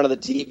on the front of the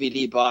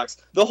DVD box.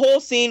 The whole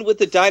scene with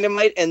the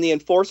dynamite and the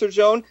enforcer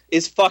zone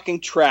is fucking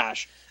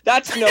trash.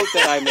 That's a note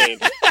that I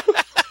made.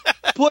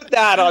 Put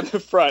that on the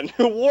front.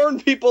 Warn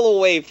people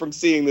away from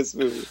seeing this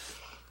movie.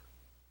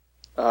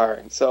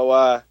 Alright,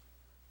 so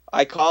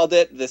I called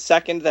it the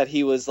second that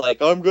he was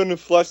like, I'm gonna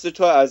flush the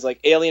toilet. I was like,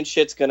 alien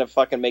shit's gonna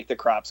fucking make the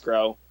crops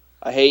grow.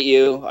 I hate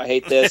you. I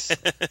hate this.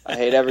 I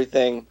hate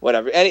everything.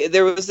 Whatever. And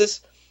there was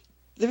this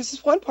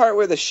one part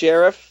where the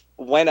sheriff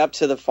went up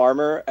to the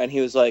farmer and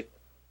he was like,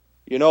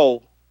 you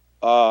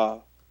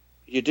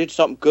did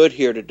something good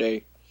here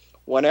today.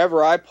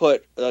 Whenever I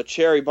put a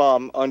cherry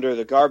bomb under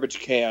the garbage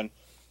can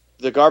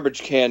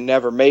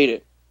never made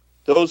it.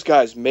 Those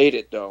guys made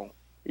it, though.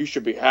 You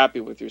should be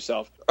happy with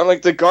yourself. I'm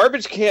like, the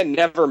garbage can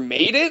never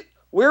made it?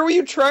 Where were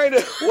you trying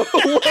to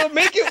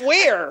make it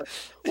where?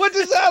 What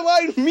does that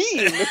line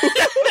mean?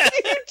 What are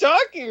you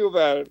talking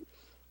about?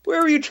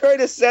 Where were you trying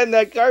to send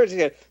that garbage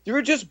can? You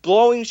were just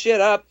blowing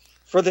shit up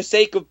for the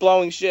sake of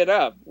blowing shit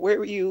up. Where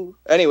were you?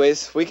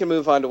 Anyways, we can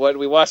move on to what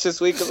we watched this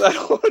week, because I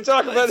don't want to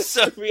talk about this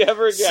movie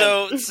ever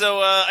again. So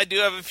I do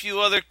have a few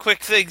other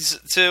quick things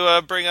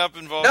to bring up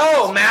involving.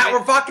 No, Matt,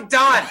 we're fucking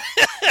done.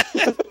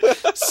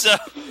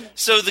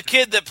 So the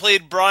kid that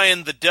played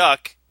Brian the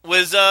Duck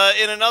was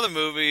in another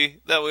movie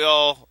that we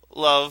all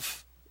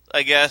love,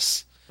 I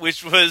guess,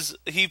 which was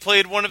he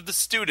played one of the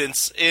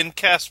students in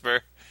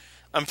Casper.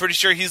 I'm pretty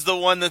sure he's the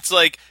one that's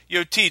like,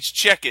 yo, Teach,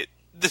 check it.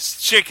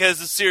 This chick has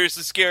a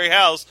seriously scary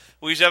house.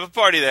 We should have a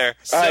party there.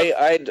 So,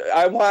 I'd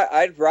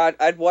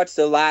watch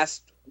the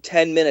last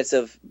 10 minutes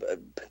of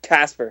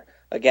Casper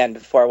again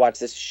before I watch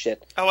this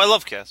shit. Oh, I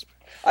love Casper.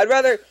 I'd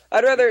rather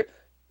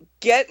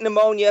get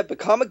pneumonia,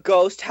 become a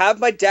ghost, have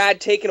my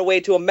dad taken away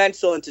to a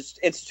mental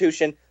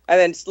institution, and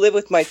then live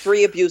with my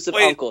 3 abusive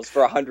uncles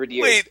for 100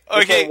 years.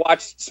 Okay. Before I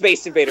watch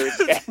Space Invaders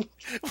again.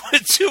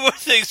 2 more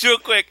things real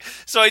quick.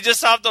 So I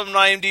just hopped on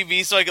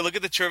IMDb so I could look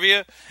at the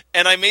trivia,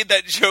 and I made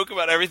that joke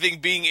about everything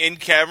being in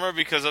camera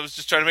because I was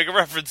just trying to make a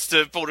reference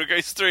to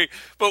Poltergeist 3.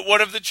 But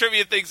one of the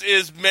trivia things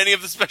is many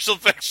of the special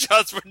effects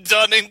shots were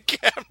done in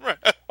camera.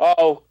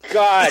 Oh,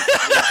 God.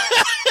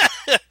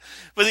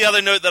 But the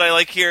other note that I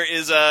like here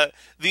is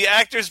the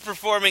actors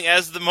performing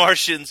as the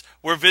Martians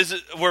were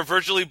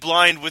virtually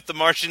blind with the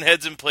Martian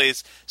heads in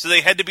place, so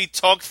they had to be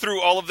talked through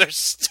all of their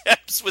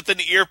steps with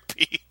an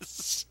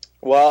earpiece.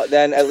 Well,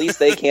 then at least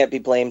they can't be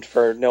blamed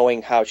for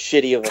knowing how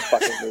shitty of a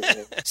fucking movie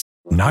it is.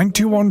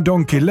 91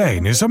 Donkey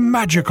Lane is a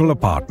magical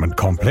apartment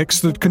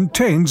complex that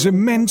contains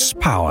immense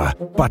power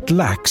but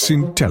lacks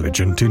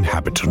intelligent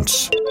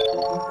inhabitants.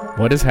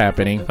 What is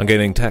happening? I'm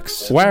getting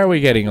texts. Why are we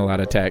getting a lot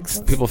of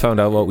texts? People found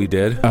out what we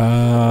did.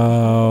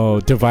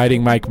 Oh,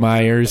 dividing Mike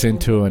Myers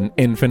into an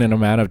infinite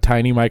amount of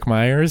tiny Mike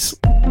Myers?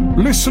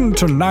 Listen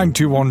to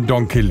 91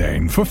 Donkey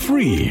Lane for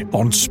free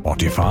on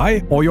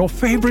Spotify or your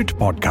favorite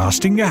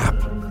podcasting app.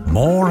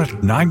 More at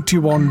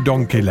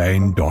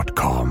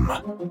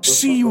 91donkeylane.com.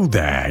 See you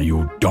there,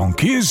 you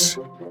donkeys.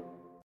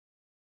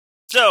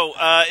 So,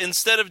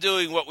 instead of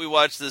doing what we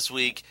watched this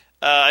week,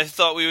 I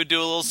thought we would do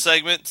a little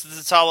segment since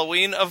it's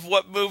Halloween of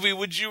what movie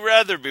would you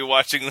rather be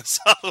watching this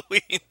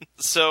Halloween.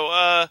 So,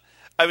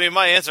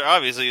 my answer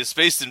obviously is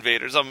Space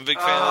Invaders. I'm a big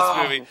fan of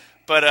this movie.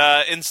 But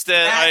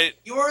instead, Matt,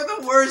 you're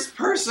the worst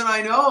person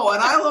I know,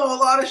 and I know a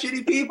lot of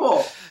shitty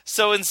people.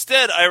 So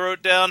instead, I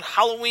wrote down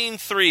Halloween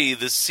 3,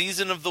 The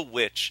Season of the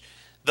Witch,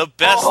 the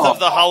best of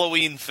the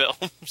Halloween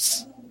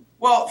films.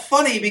 Well,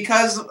 funny,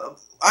 because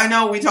I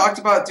know we talked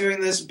about doing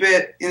this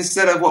bit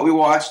instead of what we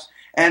watched,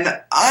 and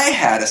I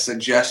had a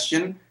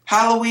suggestion,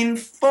 Halloween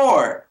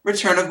 4,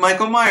 Return of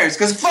Michael Myers,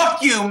 because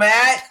fuck you,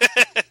 Matt!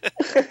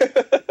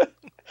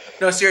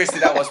 No, seriously,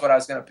 that was what I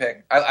was going to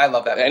pick. I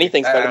love that movie.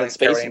 Anything's better than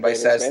Space anybody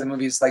Invaders, says. man. The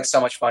movie's so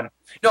much fun.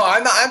 No,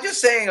 I'm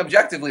just saying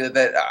objectively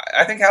that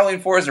I think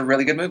Halloween 4 is a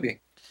really good movie.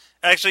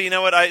 Actually, you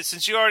know what?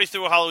 Since you already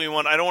threw a Halloween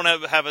one, I don't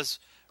want to have us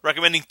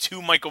recommending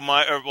two Michael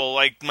Myers. Well,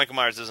 like Michael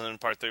Myers isn't in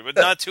part 3, but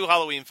not two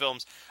Halloween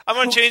films. I'm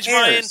going to change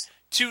mine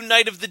to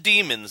Night of the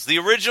Demons. The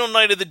original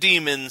Night of the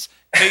Demons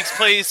takes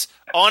place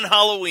on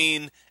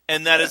Halloween,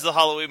 and that is the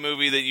Halloween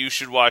movie that you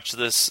should watch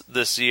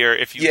this year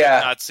if you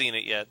have not seen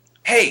it yet.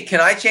 Hey,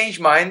 can I change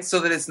mine so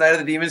that it's Night of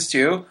the Demons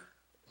too?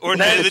 Or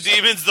Night of the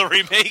Demons, the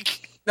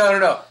remake?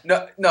 No.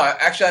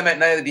 Actually, I meant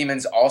Night of the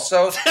Demons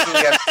also. So we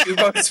have 2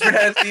 votes for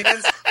Night of the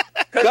Demons.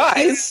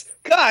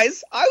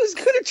 Guys, I was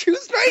going to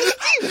choose Night of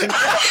the Demons.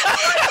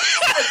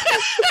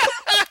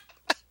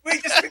 We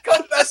just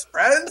become best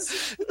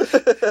friends?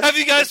 Have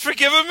you guys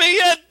forgiven me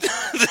yet?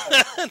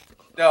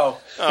 No.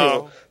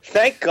 Oh.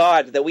 Thank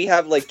God that we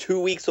have like 2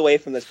 weeks away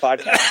from this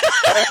podcast.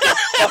 I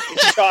fucking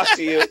talk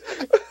to you.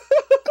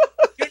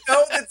 You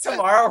know that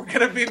tomorrow we're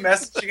going to be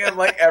messaging him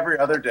like every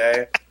other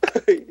day.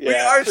 We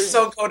are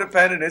so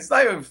codependent. It's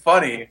not even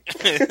funny.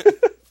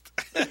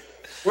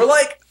 We're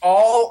like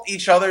all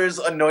each other's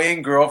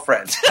annoying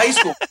girlfriends, high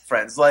school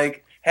friends.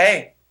 Like,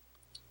 hey,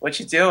 what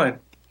you doing?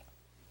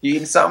 You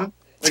eating something?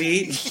 What are you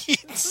eating?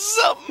 Eating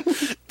something?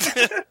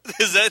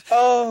 Is that?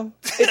 Oh,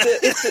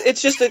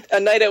 it's just a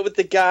night out with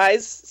the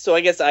guys, so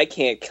I guess I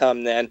can't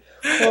come then.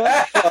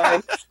 Oh,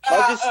 fine.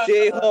 I'll just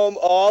stay home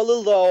all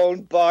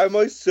alone by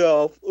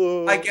myself.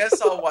 I guess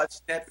I'll watch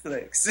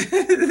Netflix.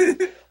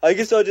 I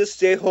guess I'll just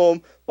stay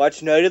home,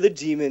 watch Night of the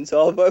Demons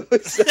all by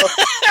myself.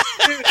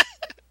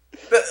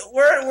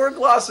 We're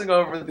glossing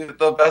over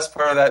the best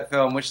part of that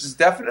film, which is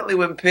definitely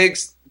when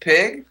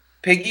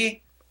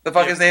Piggy, the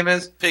fuck his name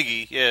is?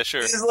 Piggy, yeah,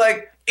 sure. He's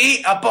like,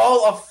 eat a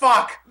bowl of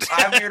fuck.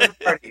 I'm here to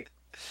party.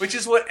 Which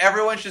is what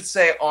everyone should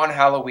say on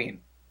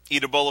Halloween.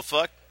 Eat a bowl of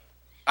fuck?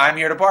 I'm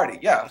here to party,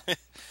 yeah.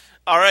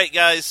 All right,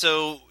 guys,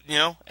 so,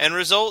 end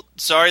result,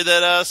 sorry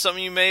that some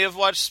of you may have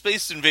watched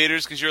Space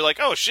Invaders because you're like,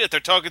 oh, shit, they're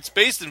talking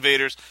Space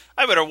Invaders.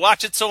 I better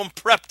watch it so I'm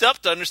prepped up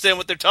to understand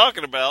what they're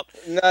talking about.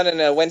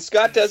 No. When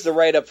Scott does the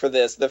write-up for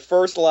this, the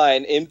first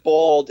line in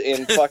bold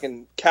in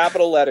fucking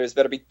capital letters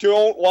better be,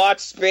 don't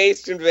watch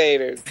Space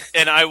Invaders.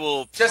 And I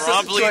will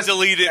promptly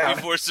delete it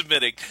before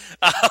submitting.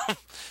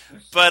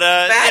 But,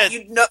 Matt,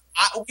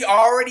 we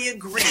already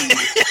agreed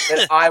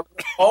that I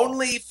would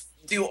only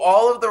do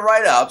all of the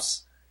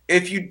write-ups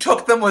if you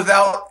took them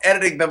without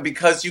editing them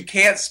because you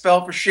can't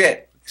spell for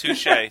shit.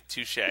 Touche.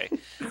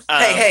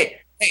 Hey.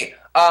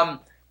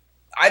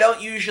 I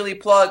don't usually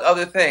plug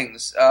other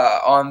things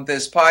on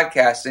this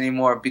podcast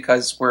anymore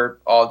because we're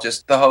all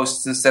just the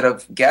hosts instead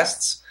of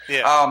guests.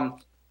 Yeah.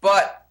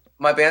 But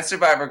my band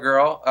Survivor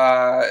Girl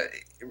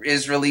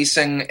is released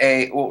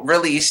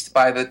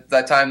by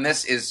the time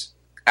this is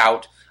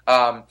out,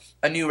 a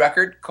new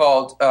record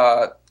called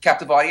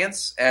Captive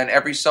Audience, and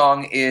every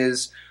song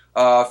is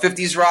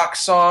 50s rock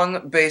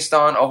song based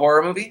on a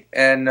horror movie,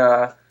 and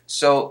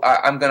so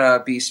I'm going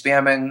to be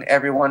spamming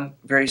everyone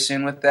very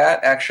soon with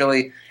that.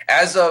 Actually,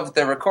 as of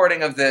the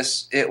recording of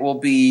this, it will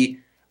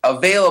be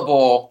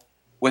available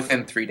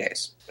within 3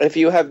 days. If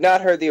you have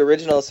not heard the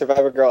original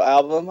Survivor Girl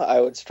album,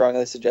 I would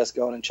strongly suggest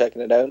going and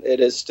checking it out. It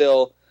is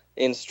still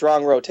in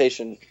strong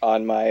rotation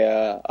on my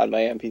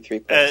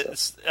MP3 player.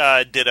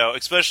 Ditto,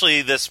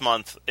 especially this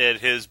month.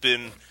 It has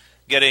been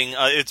getting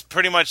it's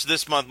pretty much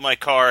this month my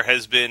car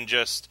has been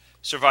just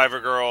Survivor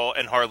Girl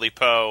and Harley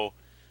Poe,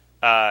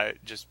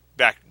 just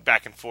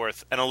back and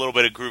forth, and a little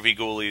bit of Groovy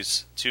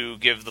Ghoulies to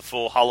give the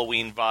full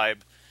Halloween vibe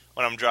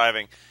when I'm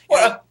driving.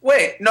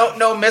 Wait,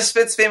 no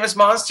Misfits, Famous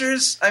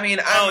Monsters? I mean,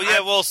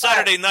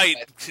 Saturday Night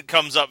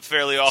comes up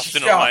fairly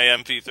often on my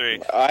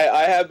MP3.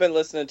 I have been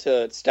listening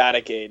to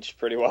Static Age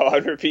pretty well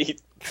on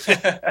repeat.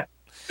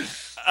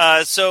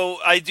 So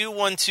I do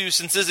want to,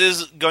 since this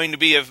is going to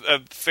be a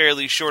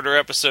fairly shorter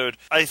episode,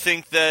 I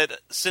think that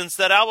since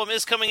that album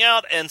is coming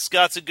out and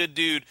Scott's a good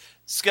dude,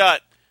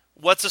 Scott,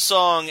 what's a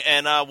song?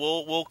 And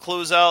we'll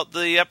close out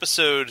the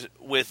episode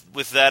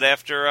with that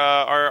after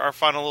our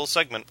final little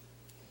segment.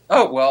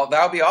 Oh, well,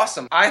 that would be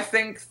awesome. I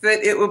think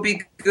that it would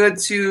be good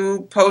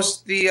to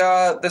post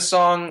the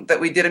song that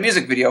we did a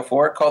music video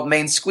for called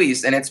Main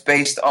Squeeze, and it's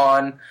based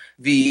on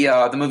the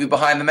movie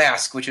Behind the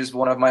Mask, which is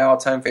one of my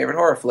all-time favorite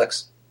horror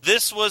flicks.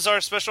 This was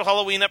our special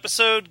Halloween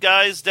episode.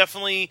 Guys,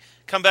 definitely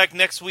come back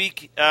next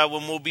week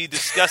when we'll be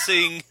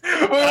discussing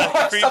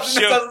Creep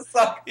Show.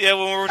 Yeah,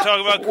 when we're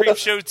talking about Creep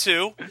Show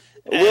 2.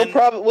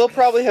 We'll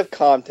probably have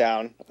calmed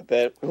down a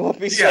bit. We won't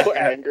be so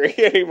angry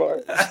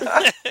anymore.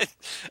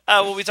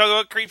 We'll be talking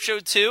about Creep Show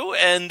 2,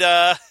 and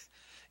I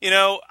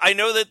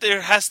know that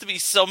there has to be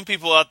some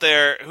people out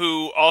there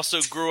who also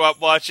grew up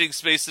watching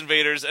Space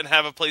Invaders and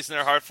have a place in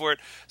their heart for it.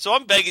 So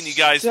I'm begging you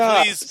guys,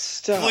 please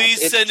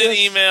send an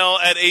email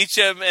at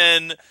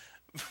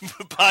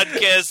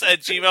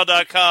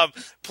hmnpodcast@gmail.com.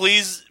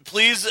 Please,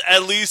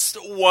 at least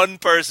one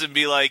person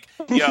be like,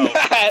 yo,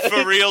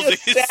 for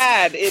realsies.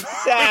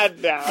 It's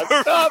sad now.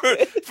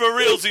 For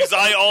realsies,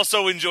 I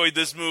also enjoyed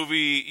this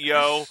movie,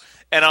 yo.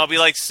 And I'll be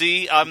like,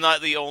 see, I'm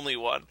not the only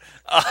one.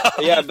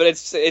 Yeah, but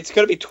it's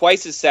going to be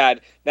twice as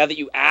sad now that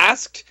you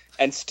asked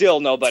and still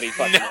nobody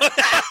fucking knows.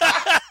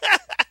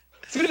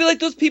 It's going to be like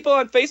those people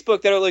on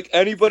Facebook that are like,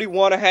 anybody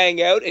want to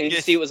hang out? And you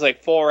see it was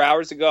like 4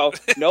 hours ago.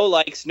 No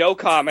likes, no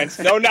comments,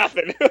 no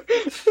nothing.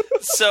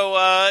 So,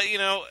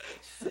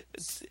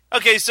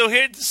 okay, so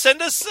here,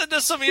 send us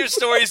some of your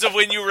stories of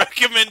when you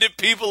recommended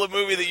people a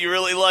movie that you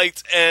really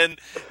liked and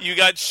you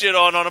got shit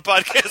on a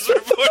podcast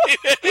for 40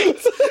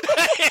 minutes.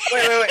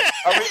 Wait.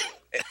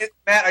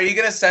 Matt, are you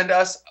going to send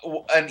us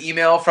an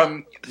email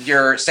from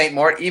your St.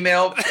 Mort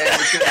email? And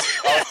it's going to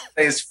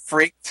say is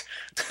freaked.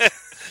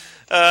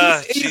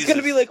 He's going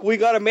to be like, we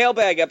got a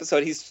mailbag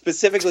episode. He's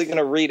specifically going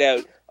to read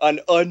out an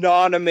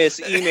anonymous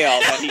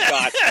email that he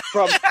got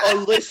from a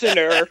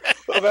listener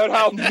about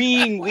how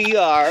mean we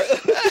are.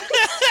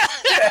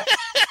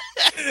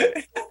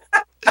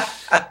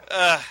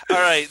 All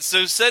right,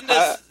 so send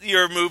us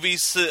your movie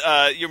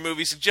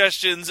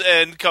suggestions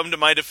and come to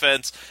my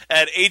defense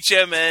at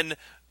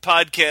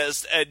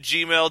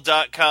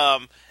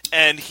hmnpodcast@gmail.com.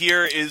 And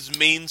here is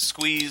Main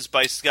Squeeze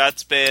by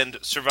Scott's band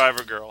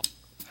Survivor Girl.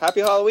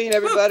 Happy Halloween,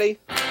 everybody.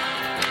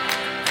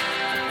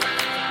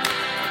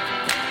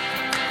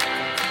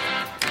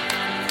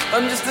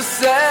 I'm just a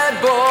sad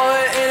boy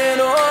in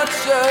an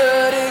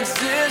orchard.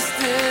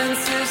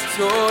 Existence is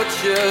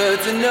torture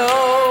to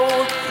know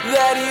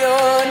that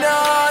you're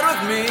not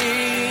with me.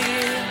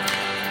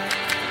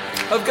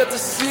 I've got to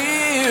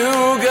see you,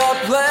 got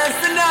plans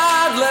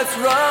tonight. Let's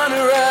run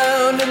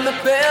around in the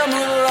pale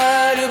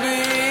moonlight.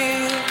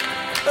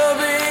 I'll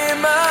be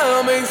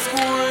my main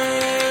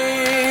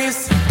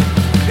squeeze.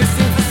 It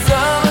seems the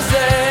summer's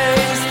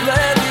days,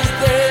 glad these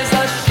days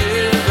I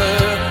shiver.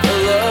 A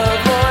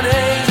loved one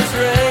hates its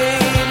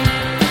rain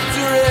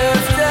to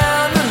rip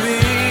down the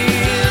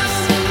leaves.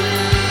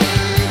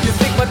 You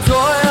think my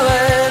toil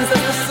ends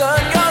as the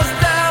sun goes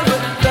down,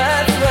 but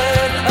that's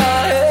when I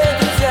hit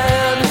the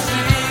town to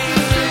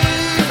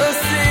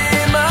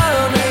see my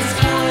main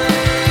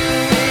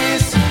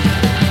squeeze.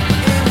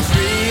 In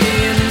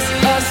dreams,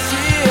 I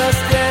see us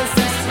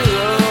dancing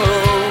slow.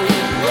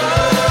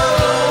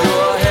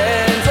 Your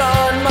hands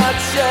on my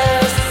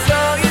chest, so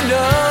you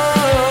know.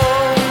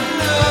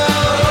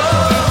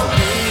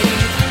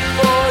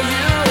 For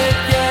you it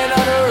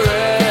cannot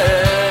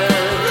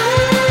rest.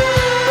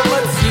 But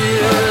my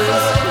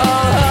tears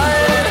I'll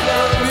hide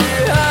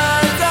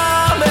behind a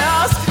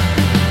mask.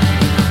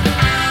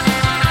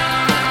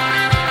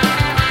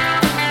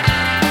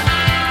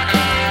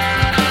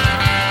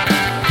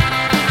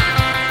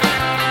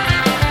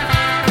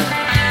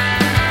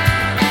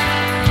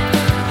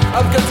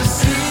 I've got to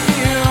see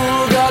you,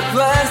 got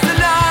plans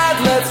tonight.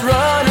 Let's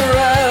run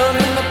around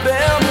in the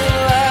pale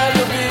moonlight.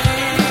 I'll be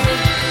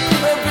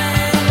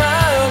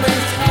my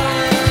main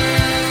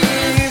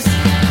squeeze.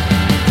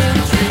 In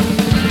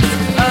dreams,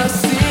 I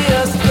see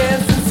us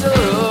dancing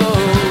slow.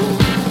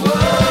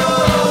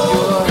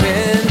 Your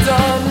hand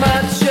on my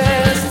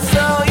chest,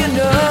 so you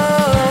know.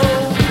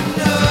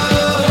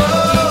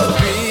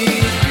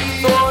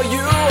 For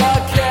you I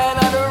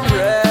cannot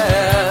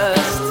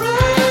rest.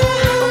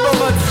 But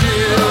my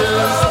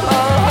tears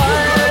are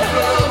hiding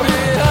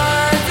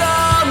behind a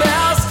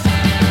mask.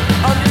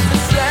 I'm just a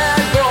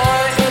sad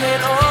boy in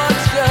an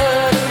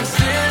orchard.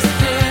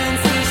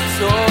 Existence is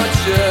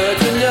torture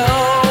to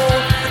know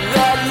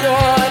that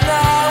you're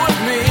not with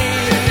me.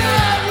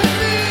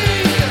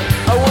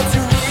 I want to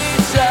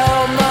reach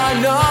out my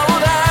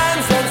gnarled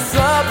hands and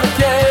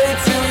supplicate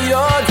to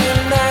your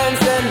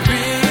demands and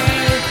be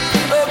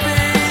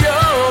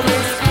your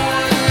main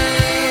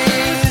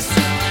squeeze.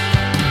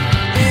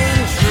 In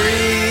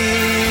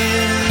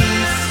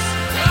dreams,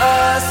 I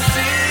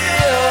see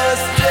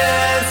us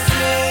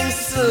dancing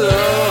slow.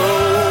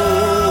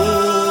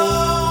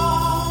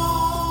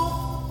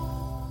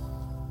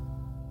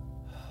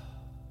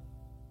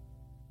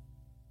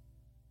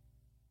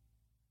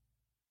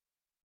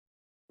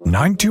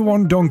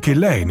 "91 Donkey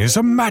Lane is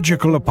a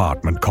magical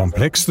apartment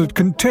complex that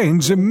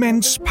contains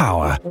immense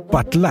power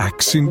but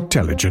lacks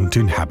intelligent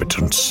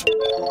inhabitants.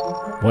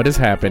 What is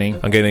happening?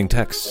 I'm getting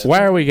texts.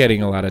 Why are we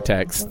getting a lot of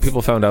texts?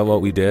 People found out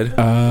what we did.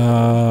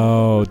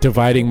 Oh,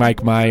 dividing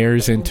Mike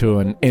Myers into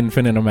an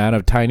infinite amount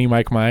of tiny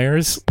Mike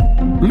Myers?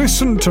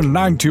 Listen to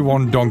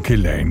 91 Donkey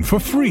Lane for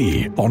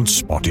free on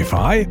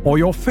Spotify or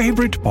your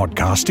favorite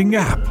podcasting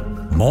app.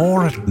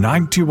 More at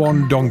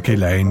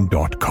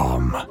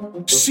 91donkeylane.com.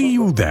 See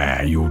you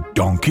there, you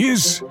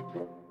donkeys.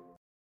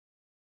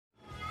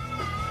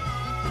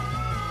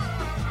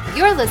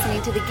 You're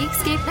listening to the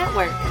Geekscape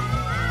Network.